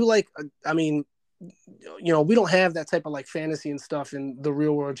yeah, I do like, I mean, we don't have that type of like fantasy and stuff in the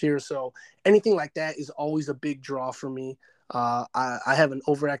real world here. So anything like that is always a big draw for me. I have an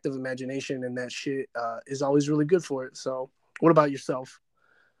overactive imagination, and that shit is always really good for it. So, what about yourself?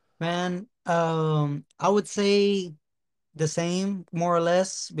 Man, I would say the same, more or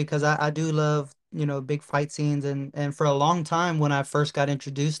less, because I do love, big fight scenes, and for a long time when I first got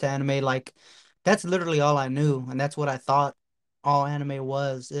introduced to anime, like that's literally all I knew, and that's what I thought all anime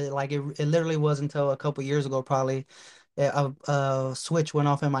was. It literally was until a couple years ago, probably, a switch went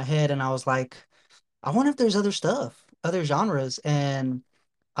off in my head, and I was like, I wonder if there's other stuff, other genres, and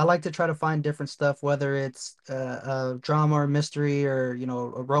I like to try to find different stuff, whether it's drama or mystery or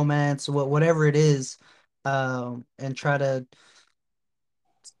a romance, whatever it is, and try to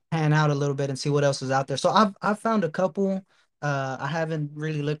pan out a little bit and see what else is out there. So I've found a couple. I haven't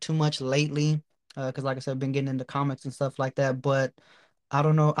really looked too much lately, because like I said, I've been getting into comics and stuff like that. But I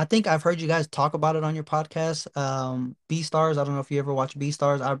don't know. I think I've heard you guys talk about it on your podcast. Stars. I don't know if you ever watched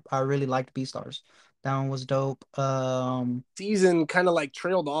Stars. I really liked Stars. That one was dope. Season kind of like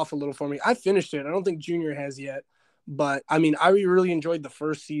trailed off a little for me. I finished it. I don't think Junior has yet, but I mean, I really enjoyed the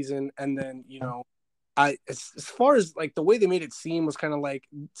first season, and then as far as like the way they made it seem was kind of like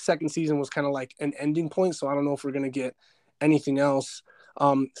second season was kind of like an ending point. So I don't know if we're gonna get anything else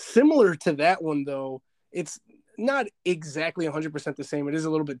similar to that one though. It's not exactly 100% the same. It is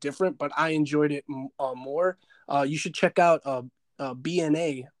a little bit different, but I enjoyed it more. You should check out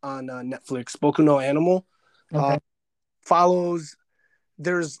BNA on Netflix. Boku no Animal uh, Okay. follows.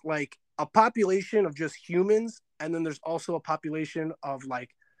 There's like a population of just humans, and then there's also a population of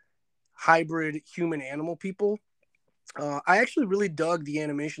like hybrid human animal people. I actually really dug the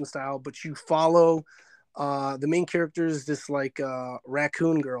animation style, but you follow the main character is this like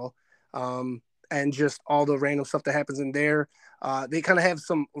raccoon girl, and just all the random stuff that happens in there. They kind of have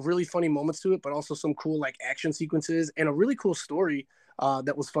some really funny moments to it, but also some cool like action sequences and a really cool story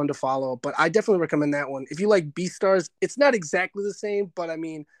that was fun to follow. But I definitely recommend that one. If you like Beast Stars, it's not exactly the same, but I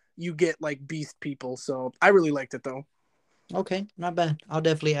mean, you get like beast people. So I really liked it though. Okay, not bad. I'll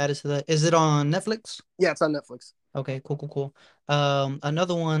definitely add it to that. Is it on Netflix? Yeah, it's on Netflix. Okay, cool, cool, cool.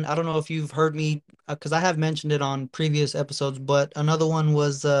 Another one, I don't know if you've heard me, because I have mentioned it on previous episodes, but another one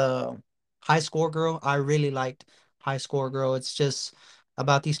was High Score Girl. I really liked High Score Girl. It's just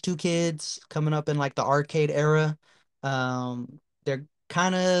about these two kids coming up in like the arcade era. They're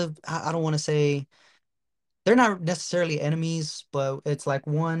kind of, I don't want to say they're not necessarily enemies, but it's like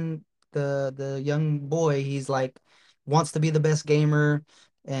one, the young boy, he's like wants to be the best gamer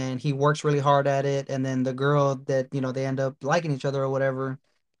and he works really hard at it. And then the girl that, they end up liking each other or whatever,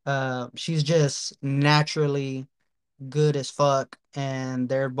 she's just naturally good as fuck. And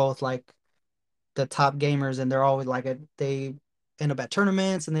they're both like the top gamers and they're always like they end up at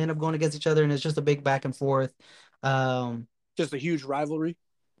tournaments and they end up going against each other and it's just a big back and forth. Um, Just a huge rivalry.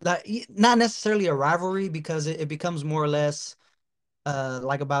 like not necessarily a rivalry because it becomes more or less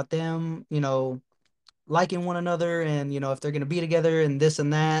like about them, liking one another and if they're gonna be together and this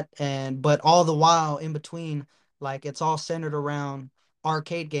and that and but all the while in between, like it's all centered around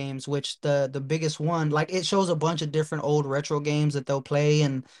arcade games, which the biggest one, like it shows a bunch of different old retro games that they'll play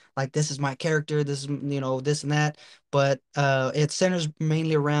and like this is my character, this is this and that, but it centers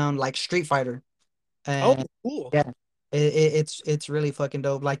mainly around like Street Fighter Oh, and cool. yeah, it's really fucking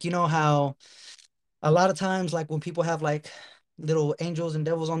dope. Like how a lot of times like when people have like little angels and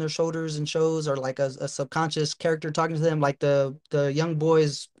devils on their shoulders and shows or like a subconscious character talking to them, like the young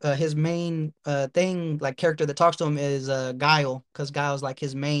boy's his main thing, like character that talks to him is Guile, because Guile's like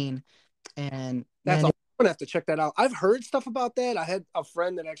his main. And That's man, all. I'm gonna have to check that out. I've heard stuff about that. I had a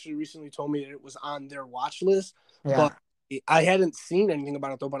friend that actually recently told me that it was on their watch list, but yeah. I hadn't seen anything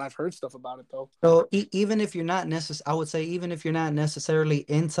about it though. But I've heard stuff about it though. So even if you're not I would say even if you're not necessarily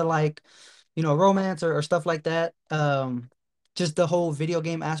into like romance or stuff like that. Just the whole video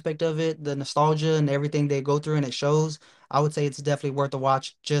game aspect of it, the nostalgia and everything they go through and it shows. I would say it's definitely worth a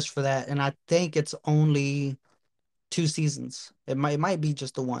watch just for that. And I think it's only two seasons. It might be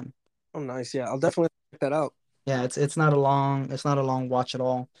just the one. Oh, nice. Yeah, I'll definitely check that out. Yeah, it's not a long watch at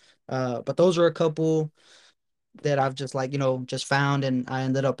all. But those are a couple that I've just like, just found and I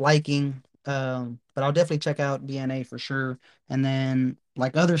ended up liking. But I'll definitely check out DNA for sure. And then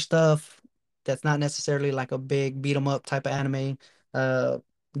like other stuff that's not necessarily like a big beat 'em up type of anime. Uh,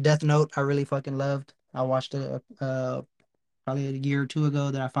 Death Note, I really fucking loved. I watched it probably a year or two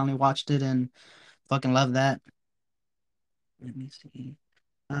ago that I finally watched it and fucking love that. Let me see.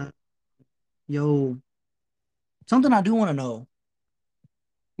 Uh, yo, something I do want to know.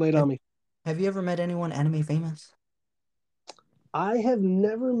 Lay it Have, on me. have you ever met anyone anime famous? I have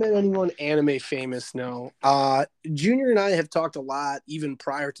never met anyone anime famous. No. Junior and I have talked a lot, even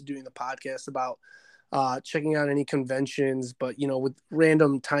prior to doing the podcast, about checking out any conventions, but with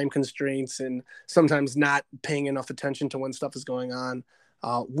random time constraints and sometimes not paying enough attention to when stuff is going on,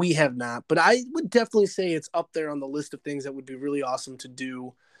 we have not. But I would definitely say it's up there on the list of things that would be really awesome to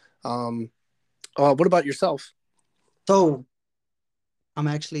do. Um, what about yourself? So I'm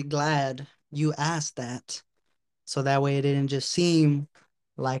actually glad you asked that. So that way it didn't just seem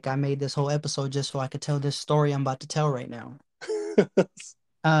like I made this whole episode just so I could tell this story I'm about to tell right now.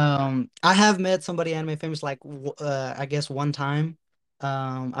 I have met somebody anime famous like I guess one time.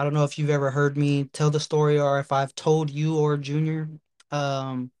 I don't know if you've ever heard me tell the story or if I've told you or Junior.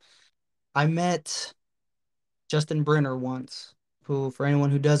 Um, I met Justin Brenner once, who, for anyone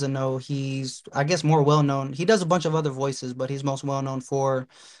who doesn't know, he's, I guess, more well known. He does a bunch of other voices, but he's most well known for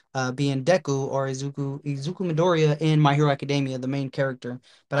being Deku or Izuku Midoriya in My Hero Academia, the main character.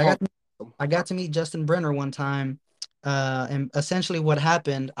 But Oh, I got to meet Justin Brenner one time, and essentially what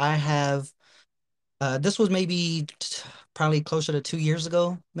happened, I have this was maybe probably closer to 2 years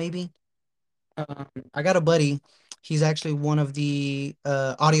ago, maybe. I got a buddy. He's actually one of the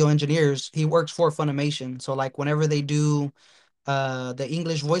audio engineers. He works for Funimation. So like whenever they do the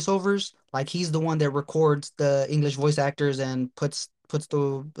English voiceovers, like he's the one that records the English voice actors and puts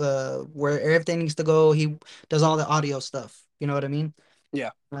the where everything needs to go. He does all the audio stuff. You know what I mean?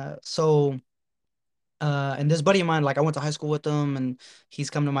 yeah. So and this buddy of mine, like I went to high school with him, and he's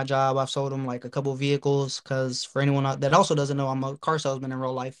come to my job. I've sold him like a couple vehicles because for anyone that also doesn't know, I'm a car salesman in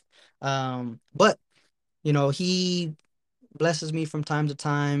real life. But he blesses me from time to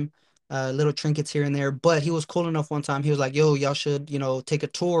time, little trinkets here and there. But he was cool enough one time. He was like, "Yo, y'all should, take a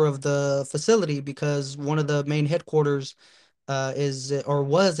tour of the facility because one of the main headquarters is or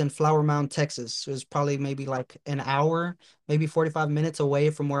was in Flower Mound, Texas. It was probably maybe like an hour, maybe 45 minutes away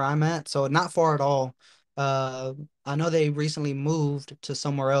from where I'm at, so not far at all. Uh, I know they recently moved to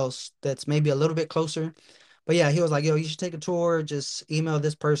somewhere else that's maybe a little bit closer. But yeah, he was like, "Yo, you should take a tour. Just email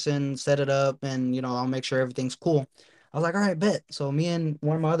this person, set it up, and I'll make sure everything's cool." I was like, "All right, bet." So me and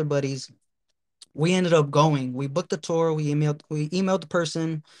one of my other buddies, we ended up going. We booked the tour. We emailed the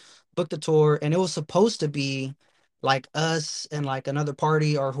person, booked the tour, and it was supposed to be like us and like another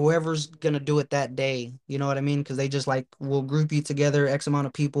party or whoever's gonna do it that day. You know what I mean? Because they just like will group you together. X amount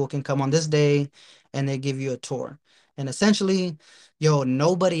of people can come on this day, and they give you a tour. And essentially, yo,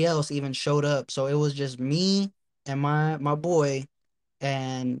 nobody else even showed up. So it was just me and my boy,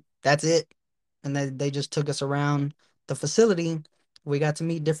 and that's it. And they just took us around the facility. We got to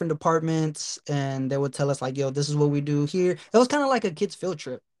meet different departments, and they would tell us like, "Yo, this is what we do here." It was kind of like a kids field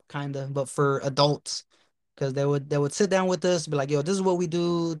trip, kind of, but for adults, because they would sit down with us, be like, "Yo, this is what we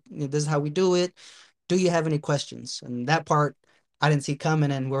do. This is how we do it. Do you have any questions?" And that part I didn't see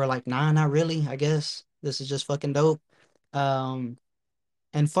coming, and we were like, "Nah, not really. I guess this is just fucking dope." Um,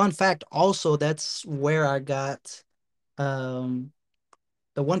 and fun fact, also, that's where I got um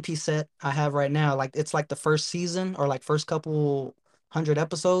the One Piece set I have right now, like it's like the first season or like first couple hundred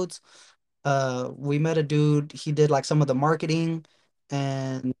episodes. We met a dude, he did like some of the marketing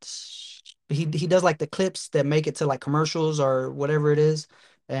and he does like the clips that make it to like commercials or whatever it is.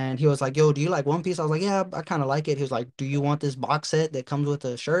 And he was like, "Yo, do you like One Piece?" I was like, "Yeah, I kind of like it." He was like, "Do you want this box set that comes with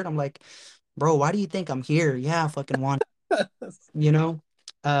a shirt?" I'm like, "Bro, why do you think I'm here? Yeah, I fucking want you know.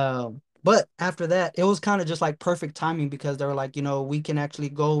 But after that, it was kind of just like perfect timing because they were like, we can actually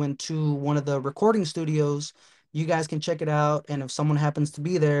go into one of the recording studios. You guys can check it out, and if someone happens to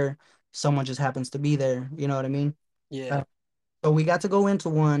be there, someone just happens to be there. You know what I mean? Yeah. Uh, so we got to go into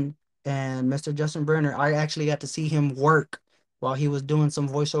one, and Mr. Justin Brenner, I actually got to see him work while he was doing some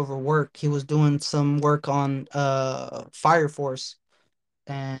voiceover work. He was doing some work on Fire Force,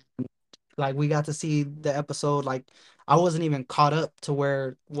 and like we got to see the episode. Like I wasn't even caught up to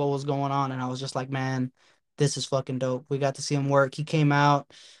where what was going on, and I was just like, man, this is fucking dope. We got to see him work. He came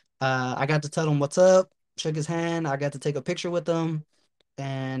out. I got to tell him what's up, shook his hand. I got to take a picture with him,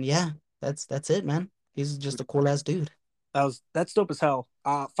 and yeah, that's it, man. He's just a cool ass dude. That's dope as hell.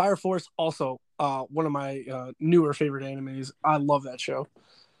 Fire Force also one of my newer favorite animes. I love that show.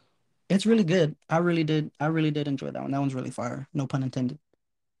 It's really good. I really did enjoy that one. That one's really fire. No pun intended.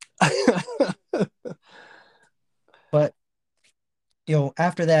 But yo,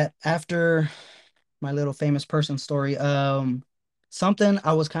 after that, after my little famous person story, something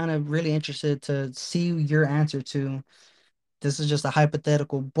I was kind of really interested to see your answer to. This is just a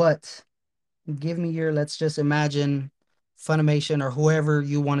hypothetical, but give me your, let's just imagine Funimation or whoever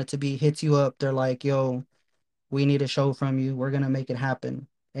you want it to be hits you up. They're like, yo, we need a show from you. We're gonna make it happen.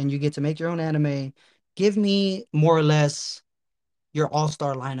 And you get to make your own anime. Give me more or less your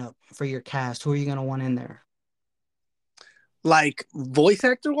all-star lineup for your cast. Who are you gonna want in there? Like voice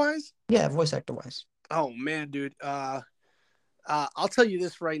actor wise. Yeah, voice actor wise. Oh man, dude. I'll tell you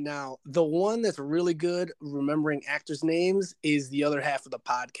this right now. The one that's really good remembering actors' names is the other half of the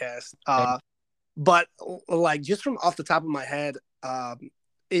podcast. But like just from off the top of my head,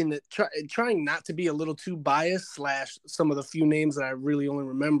 trying not to be a little too biased slash some of the few names that I really only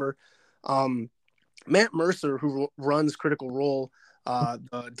remember, um, Matt Mercer, who runs Critical Role,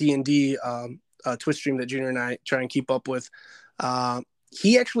 the D&D Twitch stream that Junior and I try and keep up with, uh,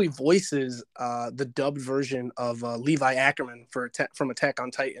 he actually voices the dubbed version of Levi Ackerman from Attack on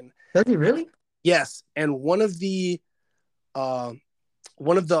Titan. Does he really? Yes, and uh,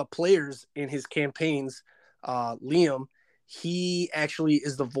 one of the players in his campaigns, Liam, he actually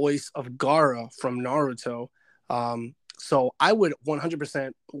is the voice of Gara from Naruto. So I would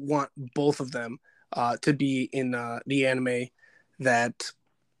 100% want both of them to be in the anime that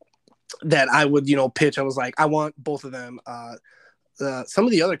I would pitch. I was like, I want both of them. Some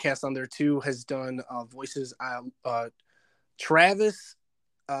of the other cast on there too has done voices. Travis,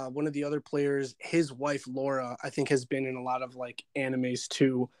 one of the other players, his wife Laura, I think has been in a lot of like animes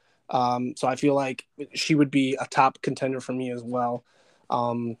too. So I feel like she would be a top contender for me as well.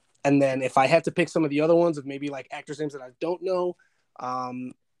 And then if I had to pick some of the other ones of maybe like actors' names that I don't know,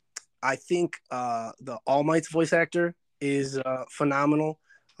 um, I think the All Might's voice actor is phenomenal.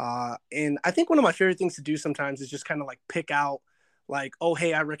 And I think one of my favorite things to do sometimes is just kind of like pick out, like, oh,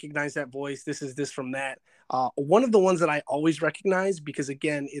 hey, I recognize that voice. This is this from that. One of the ones that I always recognize, because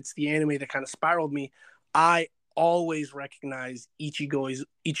again, it's the anime that kind of spiraled me. I always recognize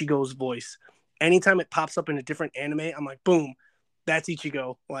Ichigo's voice. Anytime it pops up in a different anime, I'm like, boom, that's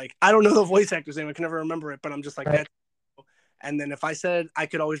Ichigo. Like, I don't know the voice actor's name. I can never remember it, but I'm just like, Right. that's. And then if I said I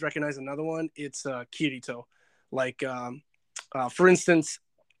could always recognize another one, it's Kirito. Like, for instance,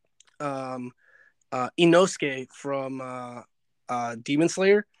 um, Inosuke from Demon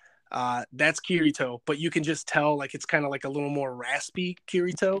Slayer. That's Kirito, but you can just tell like it's kind of like a little more raspy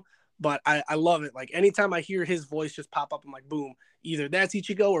Kirito. But I love it. Like anytime I hear his voice just pop up, I'm like, boom, either that's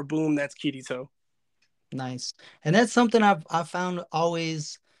Ichigo or boom, that's Kirito. Nice. And that's something I've found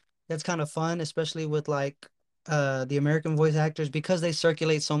always that's kind of fun, especially with like the American voice actors because they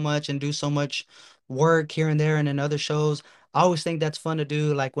circulate so much and do so much work here and there and in other shows. I always think that's fun to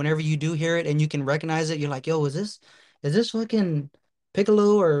do. Like whenever you do hear it and you can recognize it, you're like, yo, is this fucking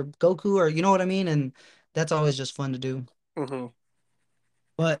Piccolo or Goku or you know what I mean? And that's always just fun to do. Mm-hmm.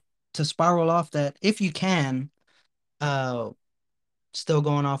 But to spiral off that, if you can, uh still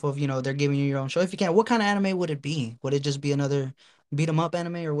going off of, they're giving you your own show. If you can, what kind of anime would it be? Would it just be another beat 'em up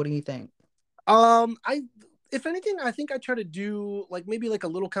anime, or what do you think? I if anything, I think I try to do like maybe like a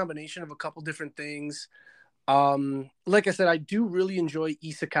little combination of a couple different things. Like I said, I do really enjoy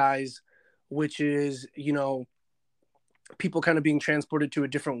isekais, which is people kind of being transported to a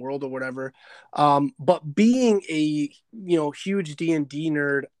different world or whatever. But being a huge D&D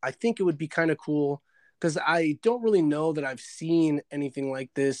nerd, I think it would be kind of cool because I don't really know that I've seen anything like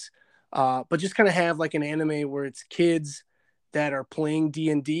this. But just kind of have like an anime where it's kids that are playing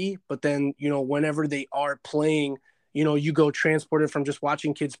D&D, but then whenever they are playing, you go transported from just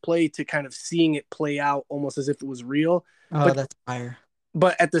watching kids play to kind of seeing it play out almost as if it was real. Oh, But that's fire.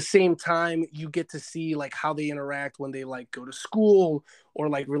 at the same time you get to see like how they interact when they like go to school or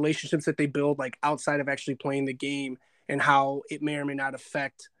like relationships that they build like outside of actually playing the game and how it may or may not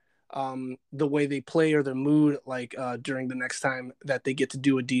affect the way they play or their mood like during the next time that they get to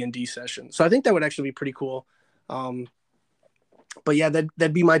do a D&D session. So I think that would actually be pretty cool. um, but yeah,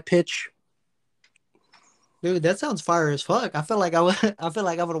 that'd be my pitch. Dude, that sounds fire as fuck. I feel like I would I feel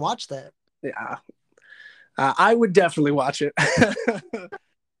like I would watch that. Yeah, I would definitely watch it.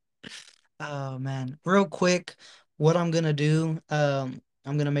 Oh man. Real quick, what I'm gonna do, I'm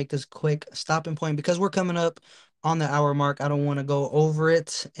gonna make this quick stopping point because we're coming up on the hour mark. I don't want to go over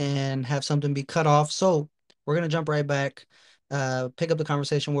it and have something be cut off. So we're gonna jump right back, pick up the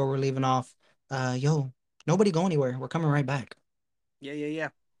conversation where we're leaving off. Yo, nobody go anywhere. We're coming right back. Yeah, yeah, yeah.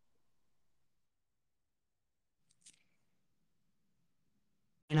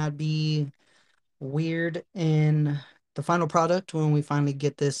 And I'd be weird in the final product when we finally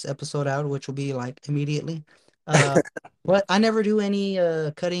get this episode out, which will be like immediately. Uh, but I never do any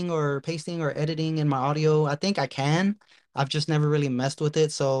cutting or pasting or editing in my audio. I think I can. I've just never really messed with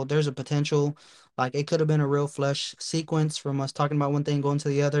it. So there's a potential, like it could have been a real flush sequence from us talking about one thing going to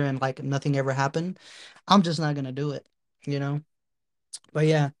the other and like nothing ever happened. I'm just not gonna do it, you know? But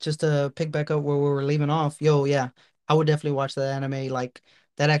yeah, just to pick back up where we were leaving off, yo, yeah, I would definitely watch that anime. Like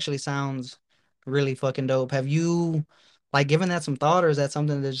that actually sounds really fucking dope. Have you like given that some thought, or is that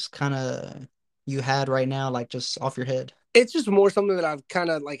something that just kind of you had right now, like just off your head? It's just more something that I've kind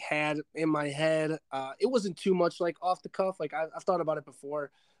of like had in my head. It wasn't too much like off the cuff. Like I've thought about it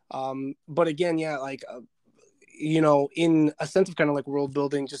before. But again, yeah, like in a sense of kind of like world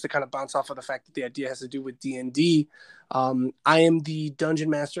building, just to kind of bounce off of the fact that the idea has to do with D&D. I am the dungeon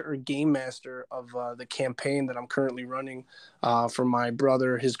master or game master of the campaign that I'm currently running for my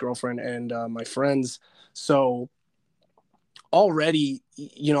brother, his girlfriend, and my friends. So already,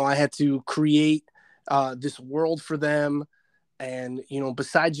 I had to create this world for them. And,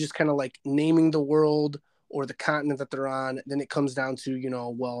 besides just kind of like naming the world or the continent that they're on, then it comes down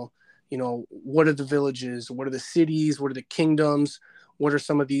to, well, what are the villages? What are the cities? What are the kingdoms? What are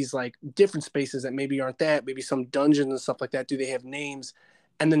some of these like different spaces that maybe aren't that? Maybe some dungeons and stuff like that. Do they have names?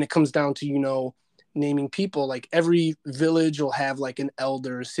 And then it comes down to, naming people. Like every village will have like an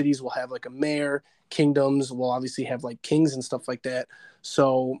elder, cities will have like a mayor, kingdoms will obviously have like kings and stuff like that.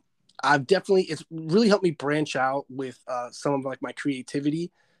 So it's really helped me branch out with some of like my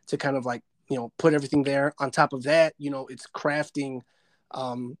creativity to kind of like, put everything there. On top of that, it's crafting,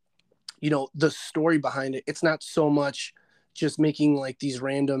 um, the story behind it. It's not so much just making like these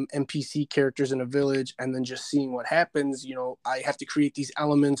random NPC characters in a village and then just seeing what happens. I have to create these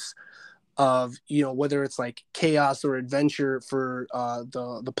elements of whether it's like chaos or adventure for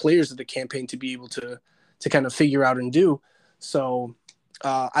the players of the campaign to be able to kind of figure out and do. So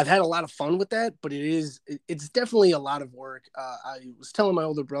I've had a lot of fun with that, but it's definitely a lot of work. I was telling my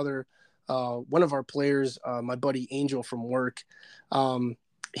older brother, one of our players, my buddy Angel from work, um,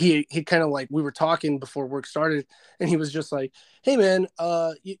 he kind of like we were talking before work started, and he was just like, "Hey man,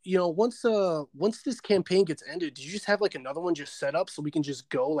 once this campaign gets ended, do you just have like another one just set up so we can just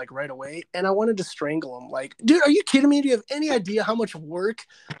go like right away?" And I wanted to strangle him. Like, dude, are you kidding me? Do you have any idea how much work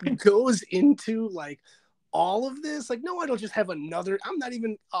goes into like all of this? Like, no, I don't just have another. I'm not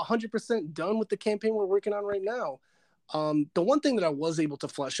even 100% done with the campaign we're working on right now. The one thing that I was able to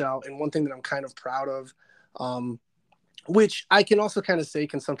flesh out, and one thing that I'm kind of proud of, um, which I can also kind of say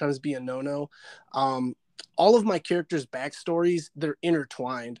can sometimes be a no-no. Um, all of my characters' backstories, they're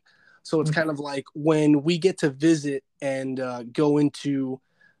intertwined. So it's kind of like when we get to visit and go into,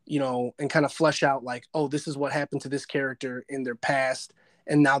 and kind of flesh out like, oh, this is what happened to this character in their past,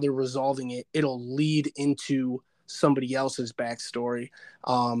 and now they're resolving it. It'll lead into somebody else's backstory.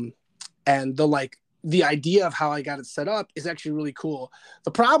 Um, and the idea of how I got it set up is actually really cool.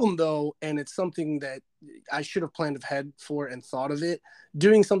 The problem though, and it's something that I should have planned ahead for and thought of it,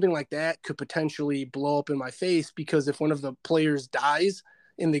 doing something like that could potentially blow up in my face because if one of the players dies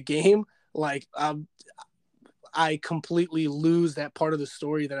in the game, like I completely lose that part of the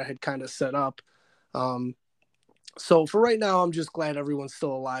story that I had kind of set up. Um, so for right now, I'm just glad everyone's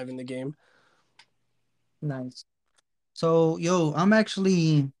still alive in the game. Nice. So, yo, I'm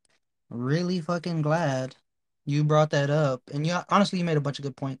actually really fucking glad you brought that up. And you honestly you made a bunch of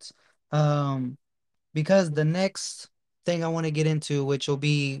good points. Um, because the next thing I want to get into, which will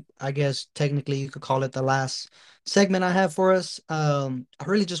be, I guess technically you could call it the last segment I have for us. I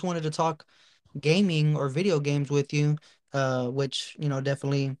really just wanted to talk gaming or video games with you, which,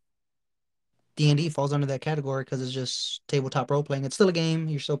 definitely D&D falls under that category because it's just tabletop role playing. It's still a game,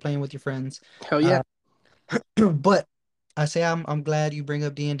 you're still playing with your friends. Hell yeah. Uh, But I say I'm glad you bring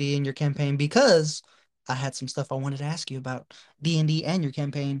up D&D in your campaign because I had some stuff I wanted to ask you about D&D and your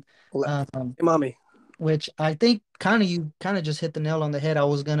campaign, um, Hey, mommy. which I think kind of you kind of just hit the nail on the head. I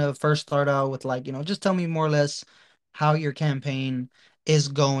was gonna first start out with like, just tell me more or less how your campaign is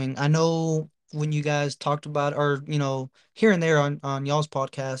going. I know when you guys talked about or, here and there on y'all's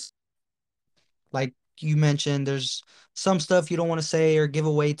podcast, like you mentioned, there's some stuff you don't want to say or give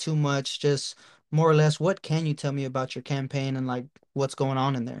away too much. Just more or less, what can you tell me about your campaign and like what's going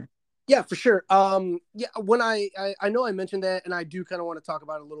on in there? Yeah, for sure. Yeah, when I know I mentioned that, and I do kind of want to talk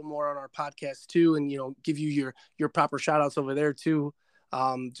about it a little more on our podcast too, and give you your proper shout outs over there too.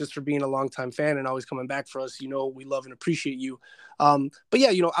 just for being a longtime fan and always coming back for us. We love and appreciate you. But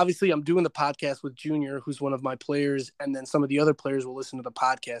yeah, obviously I'm doing the podcast with Junior, who's one of my players, and then some of the other players will listen to the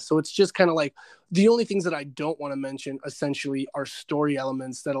podcast. So it's just kind of like the only things that I don't want to mention essentially are story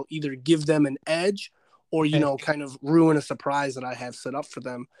elements that'll either give them an edge or, Okay. kind of ruin a surprise that I have set up for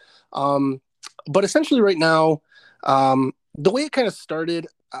them. But essentially right now, the way it kind of started,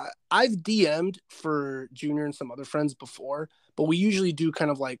 I've DM'd for Junior and some other friends before, but we usually do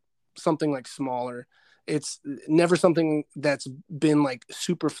kind of like something like smaller. It's never something that's been like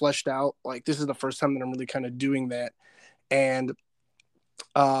super fleshed out. Like this is the first time that I'm really kind of doing that. And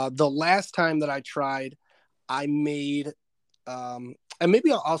the last time that I tried, I made, and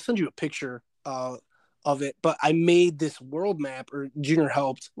maybe I'll send you a picture of it, but I made this world map, or Junior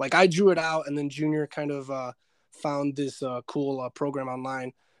helped. Like I drew it out, and then Junior kind of found this cool program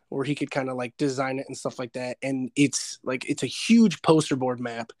online where he could kind of like design it and stuff like that. And it's a huge poster board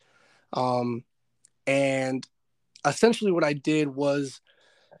map. Um, and essentially, what I did was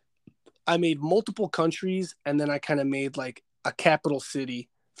I made multiple countries, and then I kind of made like a capital city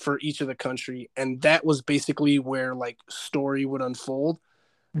for each of the country, and that was basically where like story would unfold.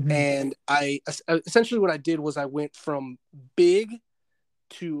 Hmm. And I essentially what I did was I went from big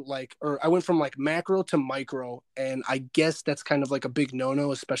to like, or I went from like macro to micro, and I guess that's kind of like a big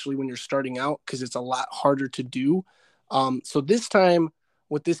no-no, especially when you're starting out, because it's a lot harder to do. So this time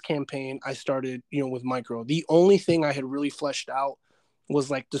with this campaign, I started, with micro. The only thing I had really fleshed out was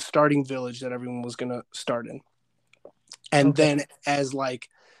like the starting village that everyone was gonna start in. And Okay. then as like,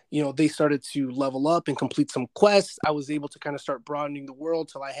 they started to level up and complete some quests, I was able to kind of start broadening the world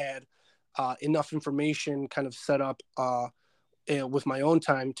till I had enough information kind of set up with my own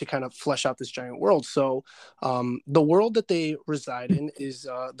time to kind of flesh out this giant world. So the world that they reside in is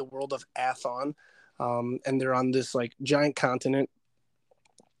the world of Athon. And they're on this like giant continent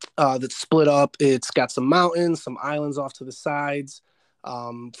that's split up. It's got some mountains, some islands off to the sides,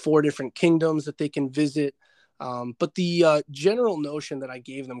 four different kingdoms that they can visit. But the general notion that I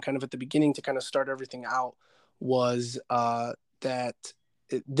gave them kind of at the beginning to kind of start everything out was that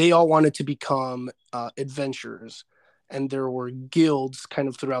they all wanted to become adventurers. And there were guilds kind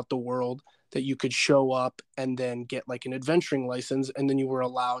of throughout the world that you could show up and then get like an adventuring license. And then you were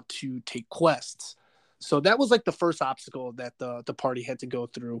allowed to take quests. So that was like the first obstacle that the party had to go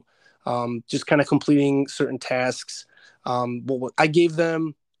through, just kind of completing certain tasks. Well, I gave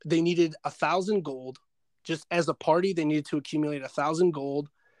them, they needed 1,000 gold. Just as a party, they needed to accumulate 1,000 gold.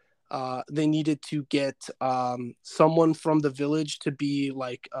 They needed to get someone from the village to be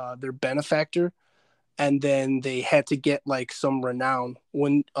like their benefactor, and then they had to get like some renown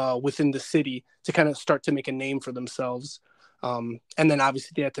when within the city to kind of start to make a name for themselves. And then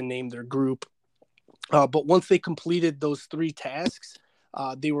obviously they had to name their group. But once they completed those three tasks,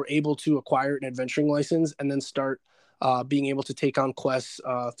 they were able to acquire an adventuring license and then start being able to take on quests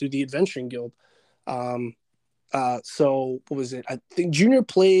through the adventuring guild. Um, so what was it? I think Junior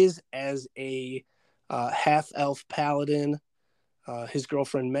plays as a half elf paladin. His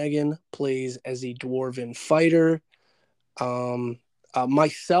girlfriend Megan plays as a dwarven fighter. Um,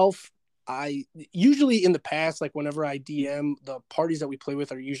 myself, I usually in the past, like whenever I DM, the parties that we play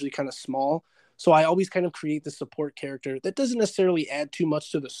with are usually kind of small. So I always kind of create the support character that doesn't necessarily add too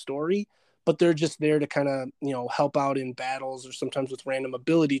much to the story, but they're just there to kind of, help out in battles or sometimes with random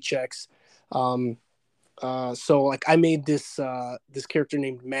ability checks. Um, so like I made this character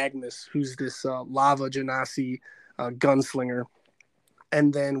named Magnus, who's this lava genasi gunslinger,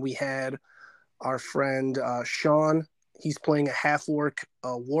 and then we had our friend Sean. He's playing a half orc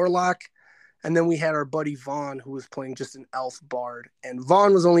warlock. And then we had our buddy Vaughn, who was playing just an elf bard. And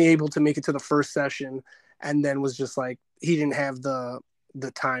Vaughn was only able to make it to the first session, and then was just like he didn't have the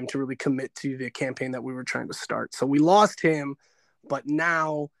time to really commit to the campaign that we were trying to start. So we lost him, but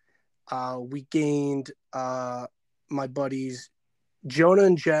now we gained my buddies Jonah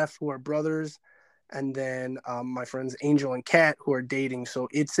and Jeff, who are brothers, and then my friends Angel and Kat, who are dating. So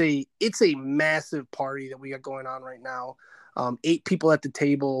it's a massive party that we got going on right now. 8 people at the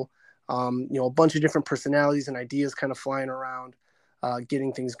table. A bunch of different personalities and ideas kind of flying around,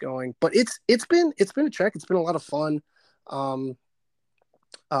 getting things going. But it's been a trek. It's been a lot of fun. Um,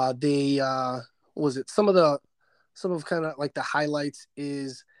 they was it some of kind of like the highlights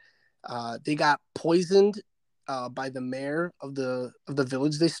is they got poisoned by the mayor of the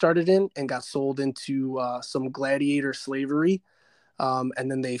village they started in and got sold into some gladiator slavery. And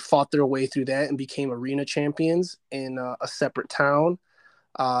then they fought their way through that and became arena champions in a separate town.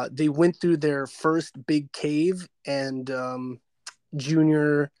 They went through their first big cave, and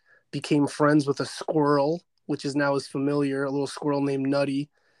Junior became friends with a squirrel which is now as familiar, a little squirrel named Nutty.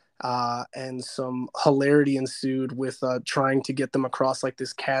 And some hilarity ensued with trying to get them across like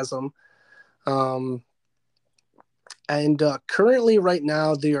this chasm. Um, and currently, right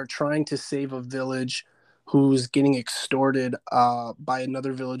now, they are trying to save a village who's getting extorted by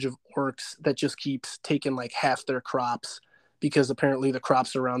another village of orcs that just keeps taking like half their crops because apparently the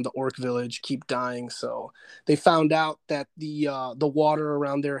crops around the orc village keep dying. So they found out that the water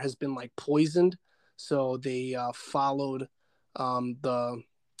around there has been like poisoned. So they followed the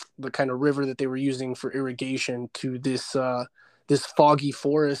kind of river that they were using for irrigation to this foggy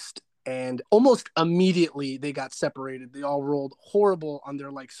forest, and almost immediately they got separated. They all rolled horrible on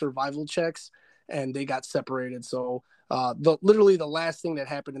their like survival checks, and they got separated. So literally the last thing that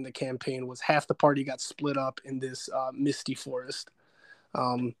happened in the campaign was half the party got split up in this misty forest.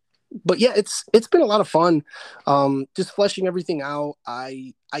 Um, but yeah, it's been a lot of fun, just fleshing everything out.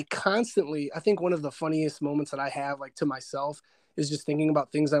 I constantly, I think one of the funniest moments that I have like to myself is just thinking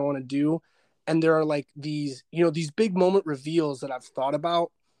about things I want to do, and there are like these, you know, these big moment reveals that I've thought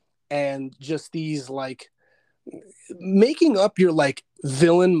about, and just these like making up your like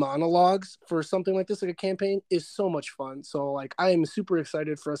villain monologues for something like this, like a campaign, is so much fun. So like I am super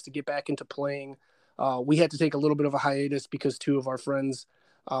excited for us to get back into playing. We had to take a little bit of a hiatus because two of our friends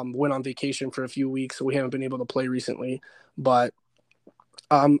went on vacation for a few weeks, so we haven't been able to play recently. But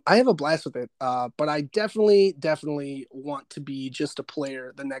I have a blast with it. But I definitely want to be just a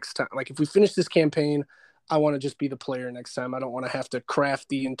player the next time. Like if we finish this campaign, I want to just be the player next time. I don't want to have to craft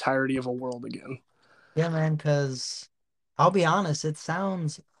the entirety of a world again. Yeah, man, because I'll be honest, it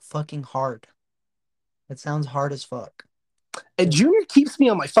sounds fucking hard. It sounds hard as fuck. And Junior keeps me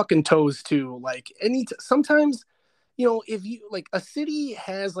on my fucking toes too. Like sometimes, you know, if you like a city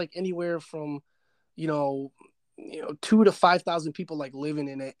has like anywhere from, you know, 2 to 5,000 people like living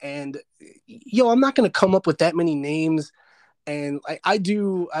in it, and I'm not gonna come up with that many names. And I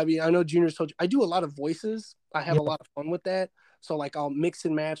do, I mean, I know Junior's told you I do a lot of voices. I have Yeah, a lot of fun with that. So like I'll mix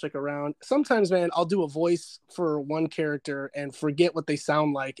and match like around. Sometimes, man, I'll do a voice for one character and forget what they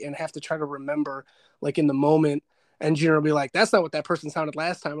sound like and have to try to remember like in the moment. And Junior will be like, "That's not what that person sounded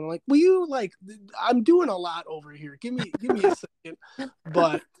last time." And I'm like, "Will you like? I'm doing a lot over here. Give me a second."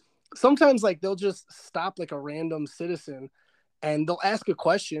 But sometimes like they'll just stop like a random citizen and they'll ask a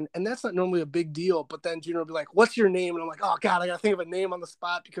question, and that's not normally a big deal. But then Junior will be like, "What's your name?" And I'm like, "Oh God, I gotta think of a name on the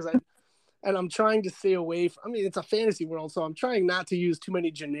spot because I." And I'm trying to stay away from. I mean, it's a fantasy world, so I'm trying not to use too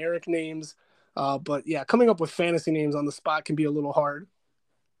many generic names. But yeah, coming up with fantasy names on the spot can be a little hard.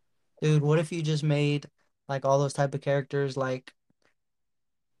 dude, what if you just made like all those type of characters like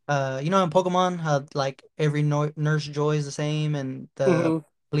you know in Pokemon how like every no Nurse Joy is the same and the Mm-hmm.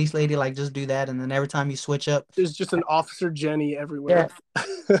 police lady like just do that and then every time you switch up There's just an Officer Jenny everywhere.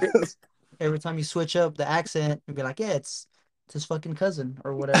 yeah every time you switch up the accent and be like yeah it's his fucking cousin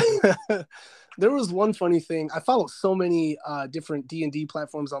or whatever. There was one funny thing. I follow so many different D&D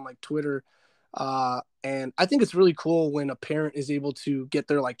platforms on like Twitter, and I think it's really cool when a parent is able to get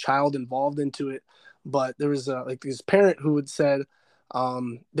their like child involved into it. But there was like this parent who had said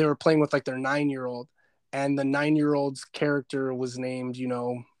they were playing with like their 9-year-old, and the 9-year-old's character was named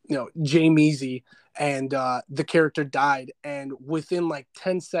Jamie, and the character died, and within like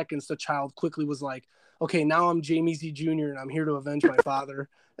 10 seconds the child quickly was like, okay, now I'm Jamie Z Jr. and I'm here to avenge my father.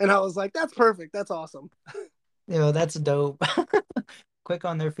 And I was like, that's perfect. That's awesome. You know, that's dope. Quick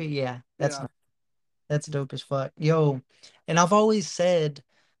on their feet. Yeah, Yeah. that's dope as fuck. Yo, and I've always said,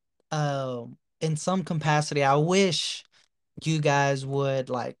 in some capacity, I wish you guys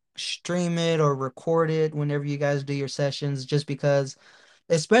would like stream it or record it whenever you guys do your sessions, just because,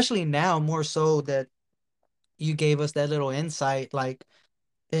 especially now, more so that you gave us that little insight, like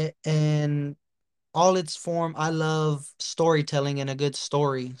and all its form. I love storytelling and a good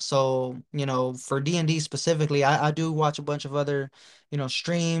story. So, you know, for D&D specifically, I do watch a bunch of other, you know,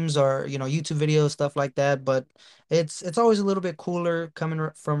 streams or, you know, YouTube videos, stuff like that. But it's always a little bit cooler coming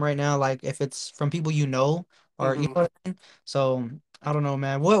from right now, like if it's from people you know or you Mm-hmm. know what I mean? So I don't know,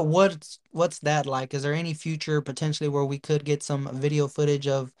 man. What's that like? Is there any future potentially where we could get some video footage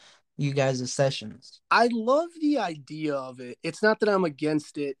of you guys' sessions? I love the idea of it. It's not that I'm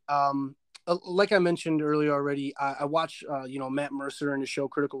against it. Like I mentioned earlier already, I watch, Matt Mercer and his show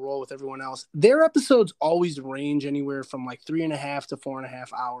Critical Role with everyone else. Their episodes always range anywhere from like 3.5 to 4.5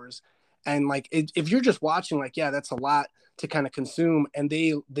 hours. And like, if you're just watching, like, yeah, that's a lot to kind of consume. And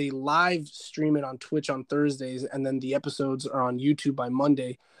they live stream it on Twitch on Thursdays, and then the episodes are on YouTube by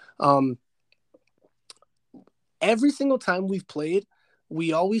Monday. Um, every single time we've played,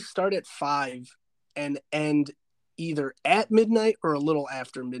 we always start at 5 and end either at midnight or a little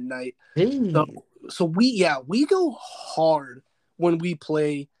after midnight. So Gee. so we go hard when we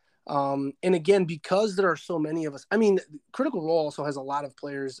play. And again, because there are so many of us, I mean, Critical Role also has a lot of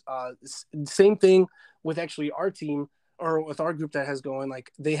players. Same thing with actually our team or with our group that has going.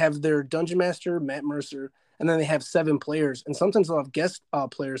 Like they have their dungeon master, Matt Mercer, and then they have 7 players, and sometimes they'll have guest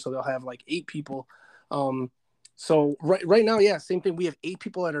players, so they'll have like 8 people. Um, so right now, yeah, same thing. We have 8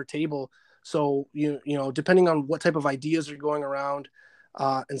 people at our table. So you know, depending on what type of ideas are going around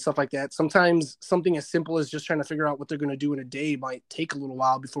and stuff like that. Sometimes something as simple as just trying to figure out what they're going to do in a day might take a little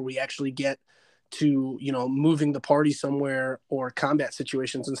while before we actually get to, you know, moving the party somewhere or combat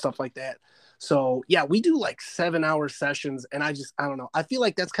situations and stuff like that. So yeah, we do like 7 hour sessions, and I don't know. I feel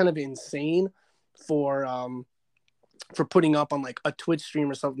like that's kind of insane for putting up on like a Twitch stream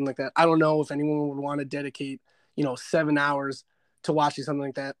or something like that. I don't know if anyone would want to dedicate, you know, 7 hours to watching something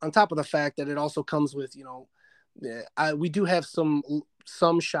like that. On top of the fact that it also comes with, you know, we do have some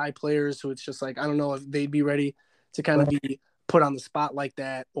shy players who it's just like I don't know if they'd be ready to kind of Right. be put on the spot like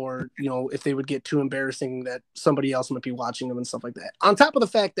that, or you know if they would get too embarrassing that somebody else might be watching them and stuff like that. On top of the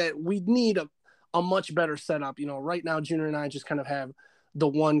fact that we need a much better setup. You know, right now Junior and I just kind of have the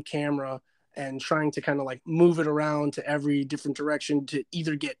one camera and trying to kind of like move it around to every different direction to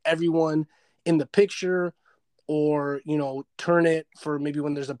either get everyone in the picture or you know turn it for maybe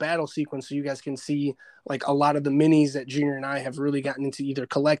when there's a battle sequence so you guys can see like a lot of the minis that Junior and I have really gotten into either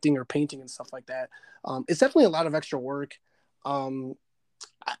collecting or painting and stuff like that. It's definitely a lot of extra work. um,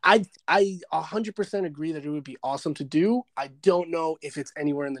 I 100% agree that it would be awesome to do. I don't know if it's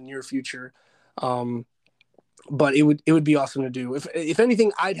anywhere in the near future, um, but it would be awesome to do. If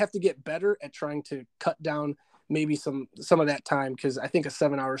anything, I'd have to get better at trying to cut down maybe some of that time because I think a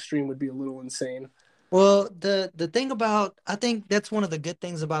 7 hour stream would be a little insane. Well, the thing about I think that's one of the good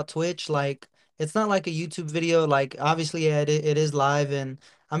things about Twitch. Like, it's not like a YouTube video. Like, obviously, yeah, it is live, and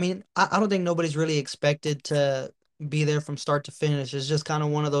I mean, I don't think nobody's really expected to be there from start to finish. It's just kind of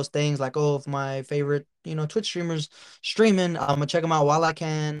one of those things. Like, oh, if my favorite, Twitch streamers streaming, I'm gonna check them out while I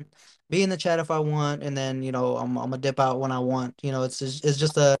can, be in the chat if I want, and then I'm gonna dip out when I want. It's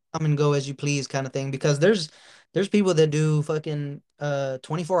just a come and go as you please kind of thing. Because there's people that do fucking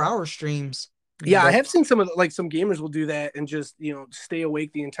 24-hour streams. Yeah, I But have seen some of like some gamers will do that and just you know stay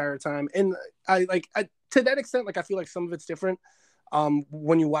awake the entire time. And I to that extent, like I feel like some of it's different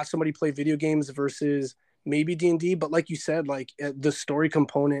when you watch somebody play video games versus maybe D&D. But like you said, like the story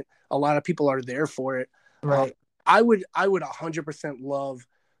component, a lot of people are there for it. Um, right. I would 100% love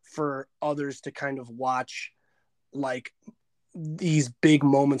for others to kind of watch like these big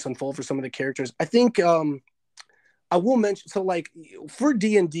moments unfold for some of the characters. I think I will mention so like for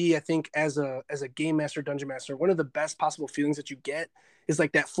D&D, I think as a game master, dungeon master, one of the best possible feelings that you get is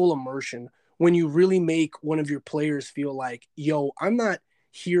like that full immersion when you really make one of your players feel like, yo, I'm not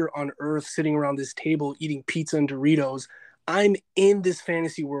here on Earth sitting around this table eating pizza and Doritos. I'm in this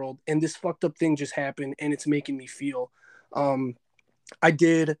fantasy world and this fucked up thing just happened and it's making me feel. Um, I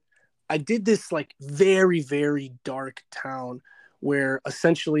did I did this like very very dark town where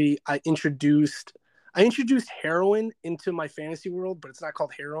essentially I introduced heroin into my fantasy world, but it's not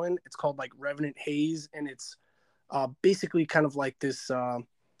called heroin. It's called like Revenant Haze, and it's basically kind of like this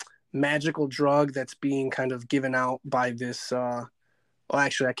magical drug that's being kind of given out by this. Well,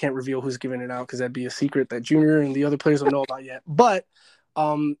 actually, I can't reveal who's giving it out because that'd be a secret that Junior and the other players don't know about yet. But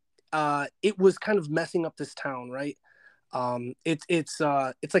um, it was kind of messing up this town, right? It's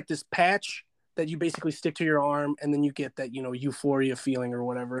like this patch that you basically stick to your arm, and then you get that euphoria feeling or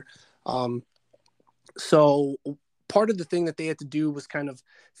whatever. Um, so part of the thing that they had to do was kind of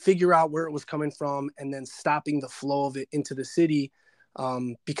figure out where it was coming from, and then stopping the flow of it into the city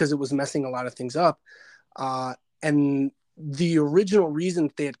because it was messing a lot of things up. And the original reason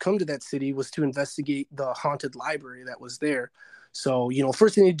they had come to that city was to investigate the haunted library that was there. So,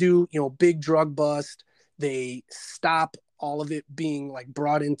 first thing they do, big drug bust. They stop all of it being like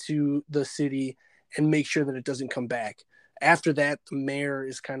brought into the city and make sure that it doesn't come back. After that, the mayor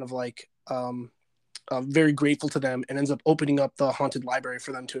is kind of like very grateful to them and ends up opening up the haunted library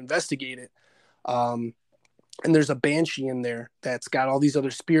for them to investigate it. Um, and there's a banshee in there that's got all these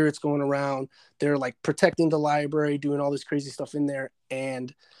other spirits going around. They're like protecting the library, doing all this crazy stuff in there.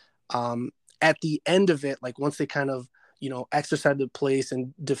 And at the end of it, like once they kind of exercised the place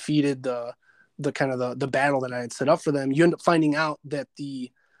and defeated the kind of the battle that I had set up for them, you end up finding out that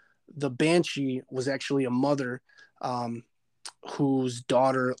the banshee was actually a mother um, whose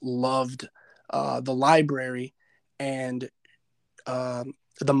daughter loved the library, and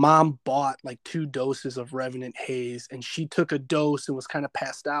the mom bought like 2 doses of Revenant Haze, and she took a dose and was kind of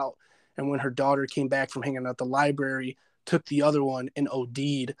passed out. And when her daughter came back from hanging out at the library, took the other one and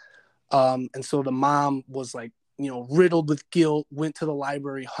OD'd. And so the mom was like, riddled with guilt, went to the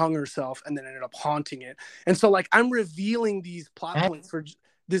library, hung herself, and then ended up haunting it. And so, like, I'm revealing these plot Dang. points for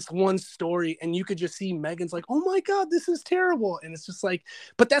this one story, and you could just see Megan's like, oh my God, this is terrible. And it's just like,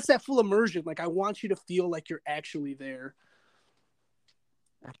 but that's that full immersion. Like, I want you to feel like you're actually there.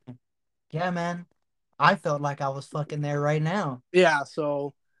 Yeah, man. I felt like I was fucking there right now. Yeah.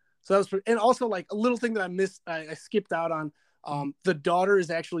 So that was, and also like a little thing that I missed, I skipped out on. The daughter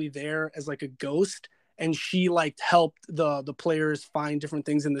is actually there as like a ghost, and she like helped the players find different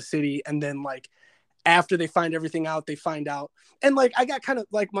things in the city, and then like after they find everything out, they find out. And like I got kind of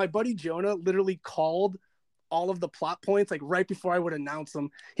like my buddy Jonah literally called all of the plot points like right before I would announce them.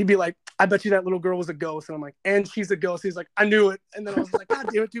 He'd be like, I bet you that little girl was a ghost. And I'm like, and she's a ghost. He's like, I knew it. And then I was like, God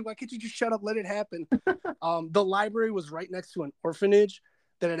damn it, dude, why can't you just shut up, let it happen? The library was right next to an orphanage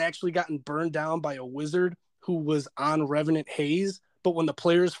that had actually gotten burned down by a wizard who was on Revenant Haze. But when the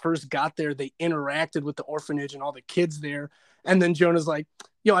players first got there, they interacted with the orphanage and all the kids there. And then Jonah's like,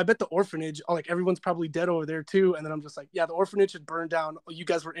 yo, I bet the orphanage, like everyone's probably dead over there too. And then I'm just like, yeah, the orphanage had burned down. You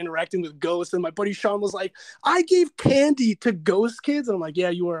guys were interacting with ghosts. And my buddy Sean was like, I gave candy to ghost kids. And I'm like, yeah,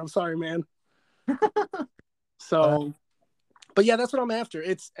 you were. I'm sorry, man. Uh, So, but yeah, that's what I'm after.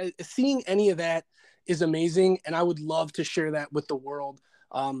 It's seeing any of that is amazing, and I would love to share that with the world.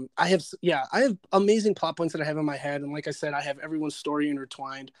 I have amazing plot points that I have in my head, and like I said, I have everyone's story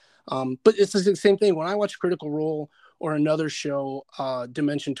intertwined. But it's the same thing when I watch Critical Role or another show,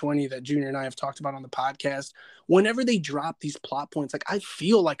 Dimension 20, that Junior and I have talked about on the podcast. Whenever they drop these plot points, like I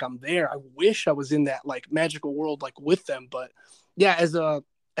feel like I'm there. I wish I was in that like magical world like with them, but yeah, as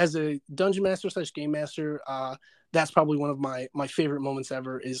a dungeon master slash game master, that's probably one of my favorite moments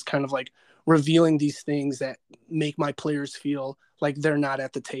ever, is kind of like revealing these things that make my players feel like they're not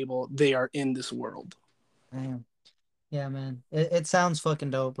at the table, they are in this world. Damn. Yeah, man. It sounds fucking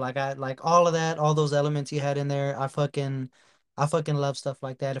dope. Like I like all of that, all those elements you had in there. I fucking love stuff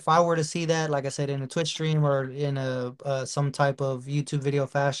like that. If I were to see that, like I said, in a Twitch stream or in a some type of YouTube video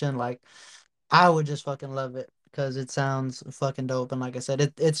fashion, like I would just fucking love it because it sounds fucking dope. And like I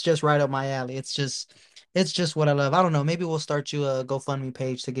said, it's just right up my alley. It's just what I love. I don't know. Maybe we'll start you a GoFundMe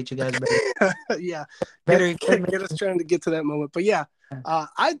page to get you guys better Yeah, get, better get equipment. us trying to get to that moment. But yeah,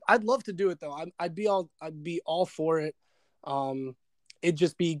 I'd love to do it though. I'd be all for it. Um, it'd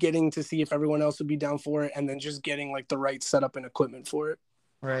just be getting to see if everyone else would be down for it, and then just getting like the right setup and equipment for it.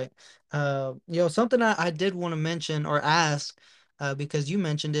 Right. Something I did want to mention or ask, because you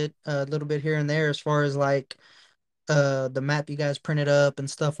mentioned it a little bit here and there as far as like the map you guys printed up and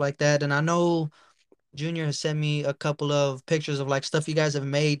stuff like that. And I know Junior has sent me a couple of pictures of like stuff you guys have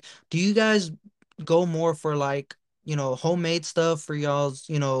made. Do you guys go more for like, homemade stuff for y'all's,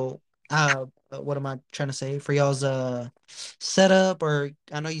 what am I trying to say? For y'all's setup? Or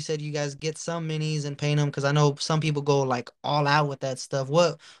I know you said you guys get some minis and paint them because I know some people go like all out with that stuff.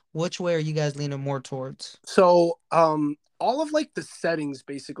 Which way are you guys leaning more towards? So, all of like the settings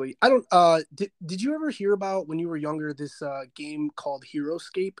basically. I don't did you ever hear about when you were younger this game called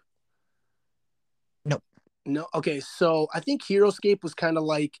Heroescape? Nope. No. Okay, so I think Heroescape was kind of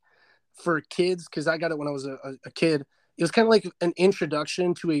like for kids because I got it when I was a kid. It was kind of like an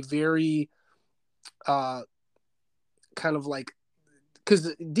introduction to a very uh kind of like,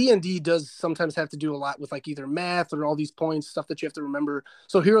 because D&D does sometimes have to do a lot with like either math or all these points, stuff that you have to remember.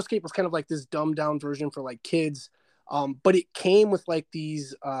 So Heroescape was kind of like this dumbed down version for like kids. But it came with like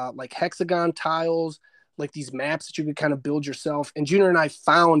these like hexagon tiles, like these maps that you could kind of build yourself. And Junior and I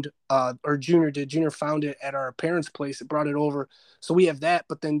found, or Junior found it at our parents' place. It brought it over, so we have that.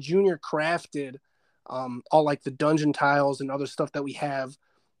 But then Junior crafted all like the dungeon tiles and other stuff that we have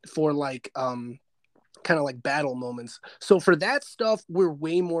for like kind of like battle moments. So for that stuff, we're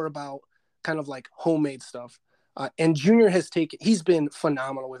way more about kind of like homemade stuff. And Junior he's been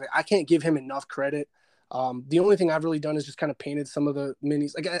phenomenal with it. I can't give him enough credit. The only thing I've really done is just kind of painted some of the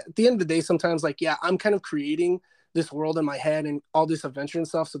minis. Like at the end of the day, sometimes like, yeah, I'm kind of creating this world in my head and all this adventure and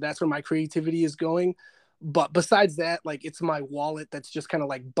stuff. So that's where my creativity is going. But besides that, like it's my wallet that's just kind of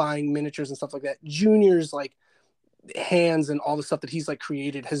like buying miniatures and stuff like that. Junior's like hands and all the stuff that he's like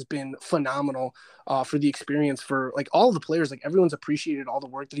created has been phenomenal for the experience for like all the players. Like everyone's appreciated all the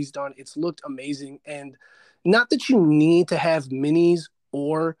work that he's done. It's looked amazing. And not that you need to have minis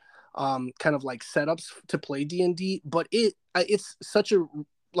or kind of like setups to play D&D, but it's such a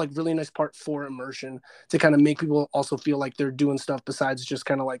like really nice part for immersion to kind of make people also feel like they're doing stuff besides just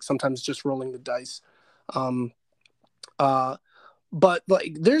kind of like sometimes just rolling the dice. um uh but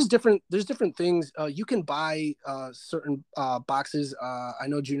like there's different things. You can buy certain boxes. I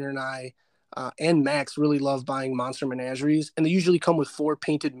know Junior and I and Max really love buying Monster Menageries, and they usually come with four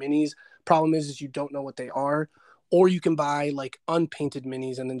painted minis. Problem is you don't know what they are, or you can buy like unpainted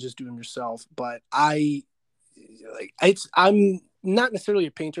minis and then just do them yourself. But I'm not necessarily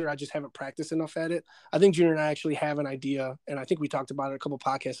a painter. I just haven't practiced enough at it. I think Junior and I actually have an idea, and I think we talked about it a couple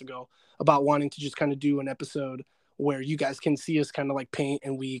podcasts ago about wanting to just kind of do an episode where you guys can see us kind of like paint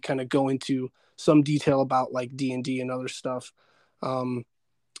and we kind of go into some detail about like D and other stuff. Um,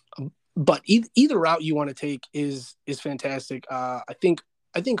 but either route you want to take is fantastic. I think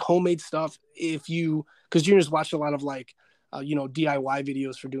homemade stuff. If you because Junior's watched a lot of like DIY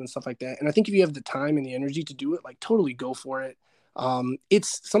videos for doing stuff like that, and I think if you have the time and the energy to do it, like totally go for it.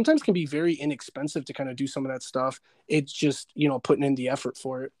 It's sometimes can be very inexpensive to kind of do some of that stuff. It's just putting in the effort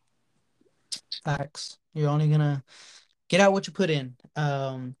for it. Facts. You're only gonna get out what you put in.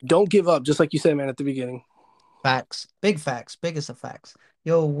 Don't give up, just like you said, man, at the beginning. Facts. Big facts. Biggest of facts.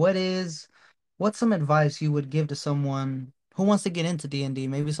 Yo, what's some advice you would give to someone who wants to get into D&D?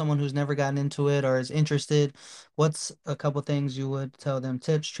 Maybe someone who's never gotten into it or is interested. What's a couple things you would tell them?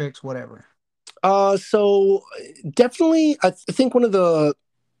 Tips, tricks, whatever. So definitely, I think one of the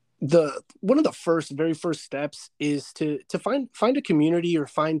very first steps is to find a community or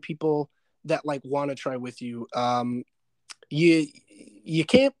find people that like want to try with you. You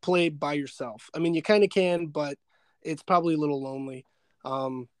can't play by yourself. I mean, you kind of can, but it's probably a little lonely.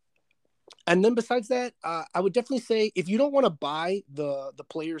 Um, and then besides that, I would definitely say if you don't want to buy the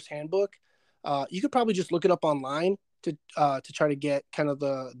player's handbook, you could probably just look it up online to try to get kind of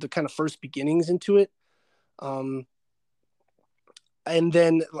the kind of first beginnings into it. Um, and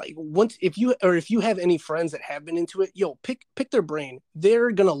then like once if you have any friends that have been into it, pick their brain.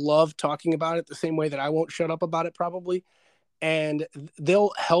 They're gonna love talking about it the same way that I won't shut up about it probably, and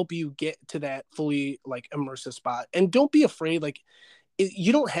they'll help you get to that fully like immersive spot. And don't be afraid. Like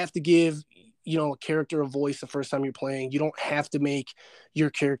you don't have to give a character a voice the first time you're playing. You don't have to make your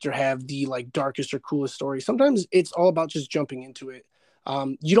character have the like darkest or coolest story. Sometimes it's all about just jumping into it.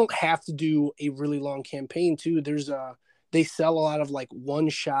 You don't have to do a really long campaign too. They sell a lot of like one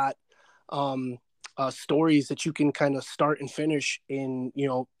shot um, stories that you can kind of start and finish in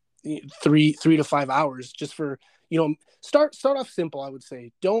 3 to 5 hours, just for start off simple. I would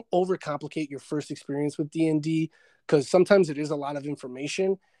say don't overcomplicate your first experience with D&D, because sometimes it is a lot of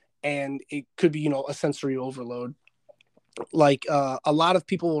information and it could be a sensory overload. Like a lot of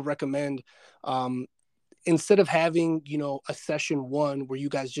people will recommend, instead of having a session one where you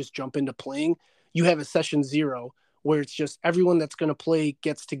guys just jump into playing, you have a session zero where it's just everyone that's going to play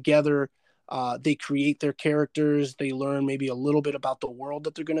gets together. They create their characters, they learn maybe a little bit about the world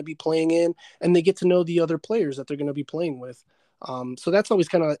that they're going to be playing in, and they get to know the other players that they're going to be playing with. So that's always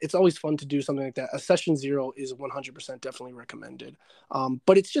it's always fun to do something like that. A session zero is 100% definitely recommended.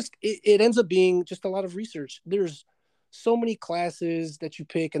 But it ends up being just a lot of research. There's so many classes that you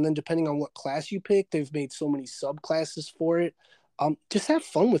pick, and then depending on what class you pick, they've made so many subclasses for it. Just have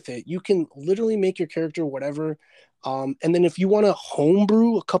fun with it. You can literally make your character whatever. And then if you want to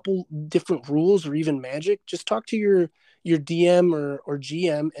homebrew a couple different rules or even magic, just talk to your DM or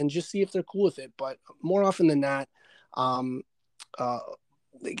GM and just see if they're cool with it. But more often than not, um, uh,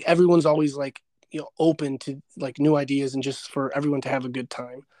 like everyone's always like open to like new ideas and just for everyone to have a good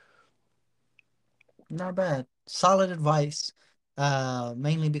time. Not bad. Solid advice.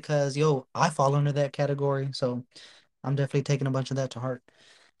 Mainly because, yo, I fall under that category, so I'm definitely taking a bunch of that to heart.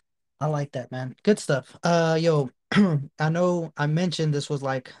 I like that, man. Good stuff. Yo, I know I mentioned this was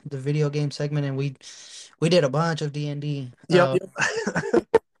like the video game segment, and we did a bunch of D&D, Yep, yep.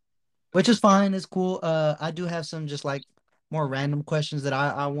 which is fine. It's cool. I do have some just like more random questions that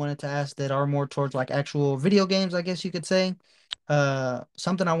I wanted to ask that are more towards like actual video games, I guess you could say.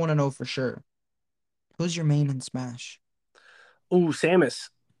 Something I want to know for sure. Who's your main in Smash? Ooh, Samus.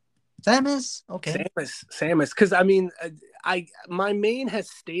 Samus? Okay. Samus. Because I mean, I my main has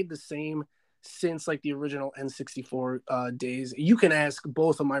stayed the same since like the original N64 days. You can ask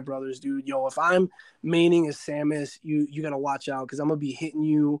both of my brothers, dude. Yo, if I'm maining as Samus, you gotta watch out because I'm gonna be hitting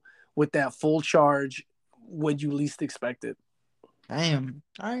you with that full charge when you least expect it. Damn.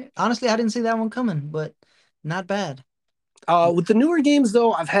 All right. Honestly, I didn't see that one coming, but not bad. With the newer games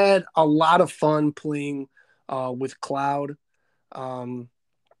though, I've had a lot of fun playing with Cloud. Um,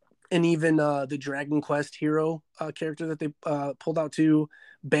 and even the Dragon Quest hero character that they pulled out too.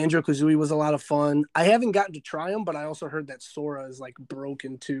 Banjo Kazooie was a lot of fun. I haven't gotten to try them, but I also heard that Sora is like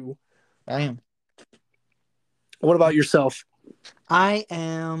broken too. Damn. What about yourself? I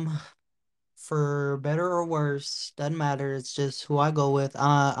am, for better or worse, doesn't matter. It's just who I go with.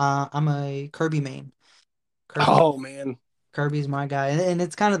 I'm a Kirby main. Kirby. Oh man. Kirby's my guy, and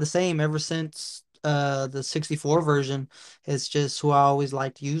it's kind of the same ever since the 64 version. It's just who I always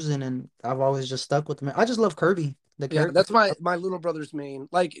liked using, and I've always just stuck with him. I just love Kirby, the Yeah, character. that's my little brother's main.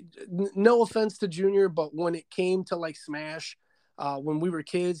 Like, no offense to Junior, but when it came to like Smash, when we were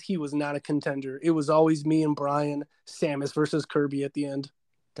kids, he was not a contender. It was always me and Brian, Samus versus Kirby at the end.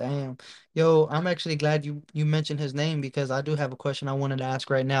 Damn. Yo, I'm actually glad you mentioned his name because I do have a question I wanted to ask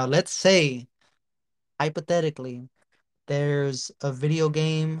right now. Let's say, hypothetically, there's a video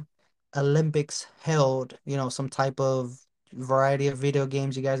game Olympics held, some type of variety of video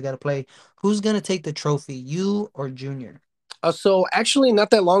games you guys got to play. Who's gonna take the trophy, you or Junior? So actually,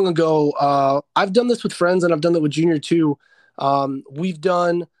 not that long ago, I've done this with friends, and I've done that with Junior too. We've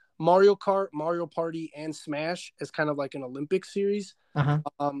done Mario Kart, Mario Party, and Smash as kind of like an Olympic series. Uh-huh.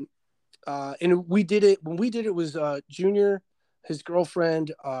 Um, and we did it when we did it was Junior, his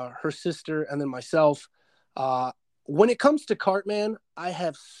girlfriend, her sister, and then myself. Uh, when it comes to kart, man, I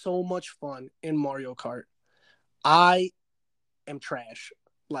have so much fun in Mario Kart. I am trash.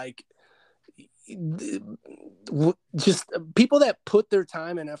 Like, just people that put their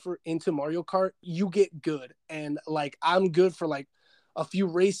time and effort into Mario Kart, you get good. And like, I'm good for like a few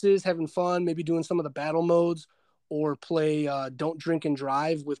races, having fun, maybe doing some of the battle modes, or play Don't Drink and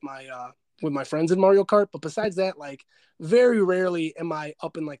Drive with my friends in Mario Kart. But besides that, like, very rarely am I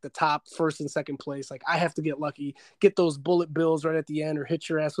up in like the top first and second place. Like, I have to get lucky, get those bullet bills right at the end, or hit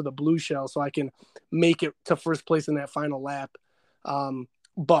your ass with a blue shell so I can make it to first place in that final lap.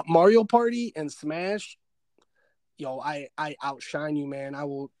 But Mario Party and Smash, yo, I outshine you, man. I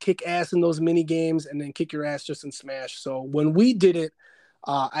will kick ass in those mini games and then kick your ass just in Smash. So when we did it,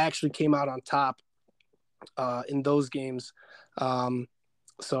 I actually came out on top in those games. Um,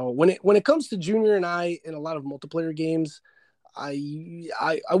 so when it comes to Junior and I in a lot of multiplayer games, I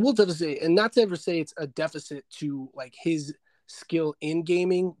will definitely say, and not to ever say it's a deficit to like his skill in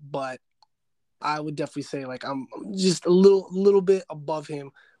gaming, but I would definitely say like I'm just a little bit above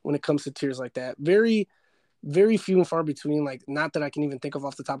him when it comes to tiers like that. Very few and far between. Like, not that I can even think of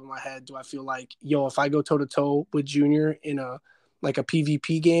off the top of my head. Do I feel like, yo, if I go toe to toe with Junior in a like a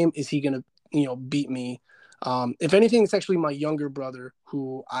PvP game, is he gonna beat me? If anything, it's actually my younger brother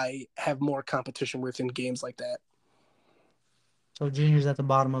who I have more competition with in games like that. So Junior's at the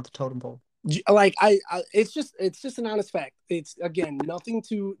bottom of the totem pole. Like it's just an honest fact. It's again nothing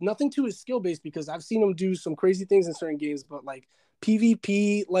to his skill base, because I've seen him do some crazy things in certain games, but like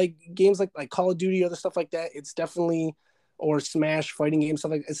PvP, like games like Call of Duty, other stuff like that, it's definitely, or Smash fighting games,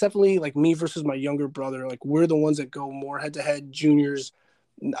 stuff like, it's definitely like me versus my younger brother. Like, we're the ones that go more head to head. Juniors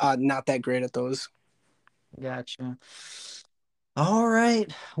not that great at those. Gotcha. All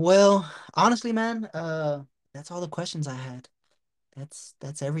right. Well, honestly, man, that's all the questions I had.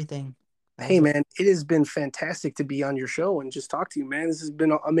 That's everything. That Hey was man, it has been fantastic to be on your show and just talk to you, man. This has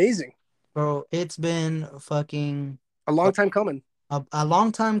been amazing. Bro, it's been fucking A a, long time coming. a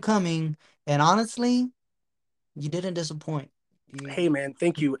long time coming, and honestly, you didn't disappoint. Hey man,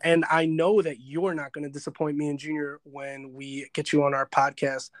 thank you. And I know that you're not going to disappoint me and Junior when we get you on our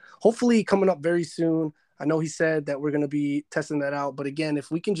podcast. Hopefully coming up very soon. I know he said that we're going to be testing that out, but again,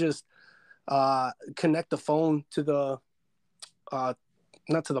 if we can just connect the phone to the uh,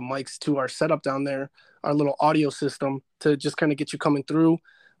 not to the mics, to our setup down there, our little audio system, to just kind of get you coming through.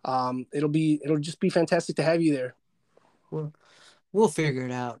 It'll just be fantastic to have you there. We'll, we'll figure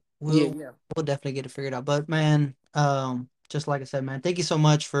it out. Yeah, We'll yeah. we'll definitely get it figured out. But man, just like I said, man, thank you so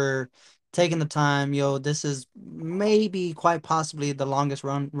much for taking the time. Yo, this is maybe quite possibly the longest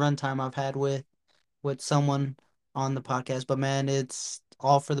run time I've had with someone on the podcast. But man, it's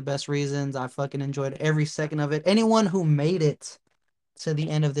all for the best reasons. I fucking enjoyed every second of it. Anyone who made it to the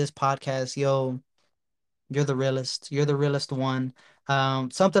end of this podcast, yo, you're the realest. You're the realest one.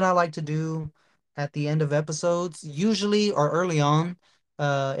 Something I like to do at the end of episodes, usually or early on,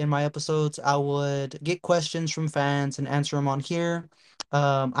 in my episodes, I would get questions from fans and answer them on here.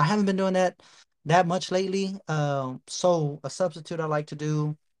 I haven't been doing that much lately. So a substitute I like to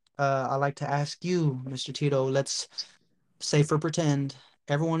do, I like to ask you, Mr. Tito. Let's say for pretend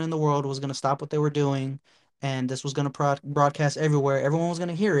everyone in the world was gonna stop what they were doing, and this was gonna broadcast everywhere. Everyone was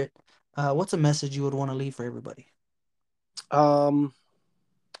gonna hear it. What's a message you would want to leave for everybody? Um,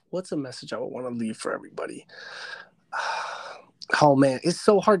 what's a message I would want to leave for everybody? Oh man, it's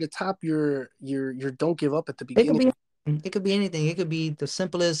so hard to top your don't give up at the It could beginning. be anything. It could be anything. It could be the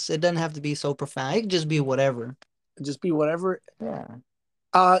simplest. It doesn't have to be so profound. It could just be whatever. Just be whatever. Yeah.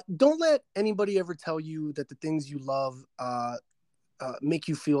 Don't let anybody ever tell you that the things you love make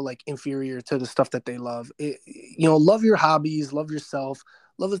you feel like inferior to the stuff that they love. Love your hobbies, love yourself,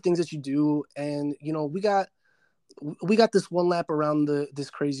 love the things that you do, and we got we got this one lap around this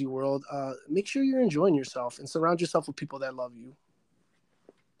crazy world. Make sure you're enjoying yourself and surround yourself with people that love you.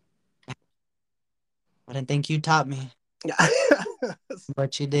 I didn't think you taught me, Yeah.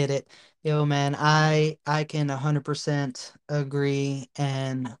 but you did it. Yo, man, I can 100% agree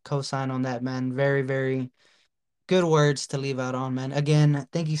and co-sign on that, man. Very, very good words to leave out on, man. Again,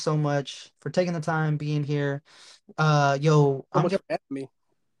 thank you so much for taking the time being here. Yo, So I'm much gonna for having me.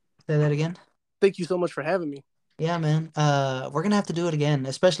 say that again. Thank you so much for having me. Yeah, man. We're gonna have to do it again,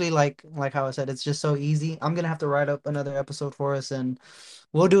 especially like how I said, it's just so easy. I'm gonna have to write up another episode for us, and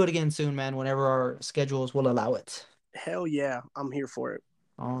we'll do it again soon, man, whenever our schedules will allow it. Hell yeah, I'm here for it.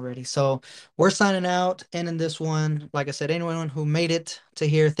 Already. So we're signing out, and in this one, like I said, anyone who made it to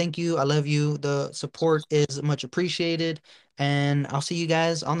here, thank you. I love you. The support is much appreciated, and I'll see you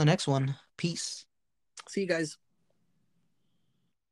guys on the next one. Peace. See you guys.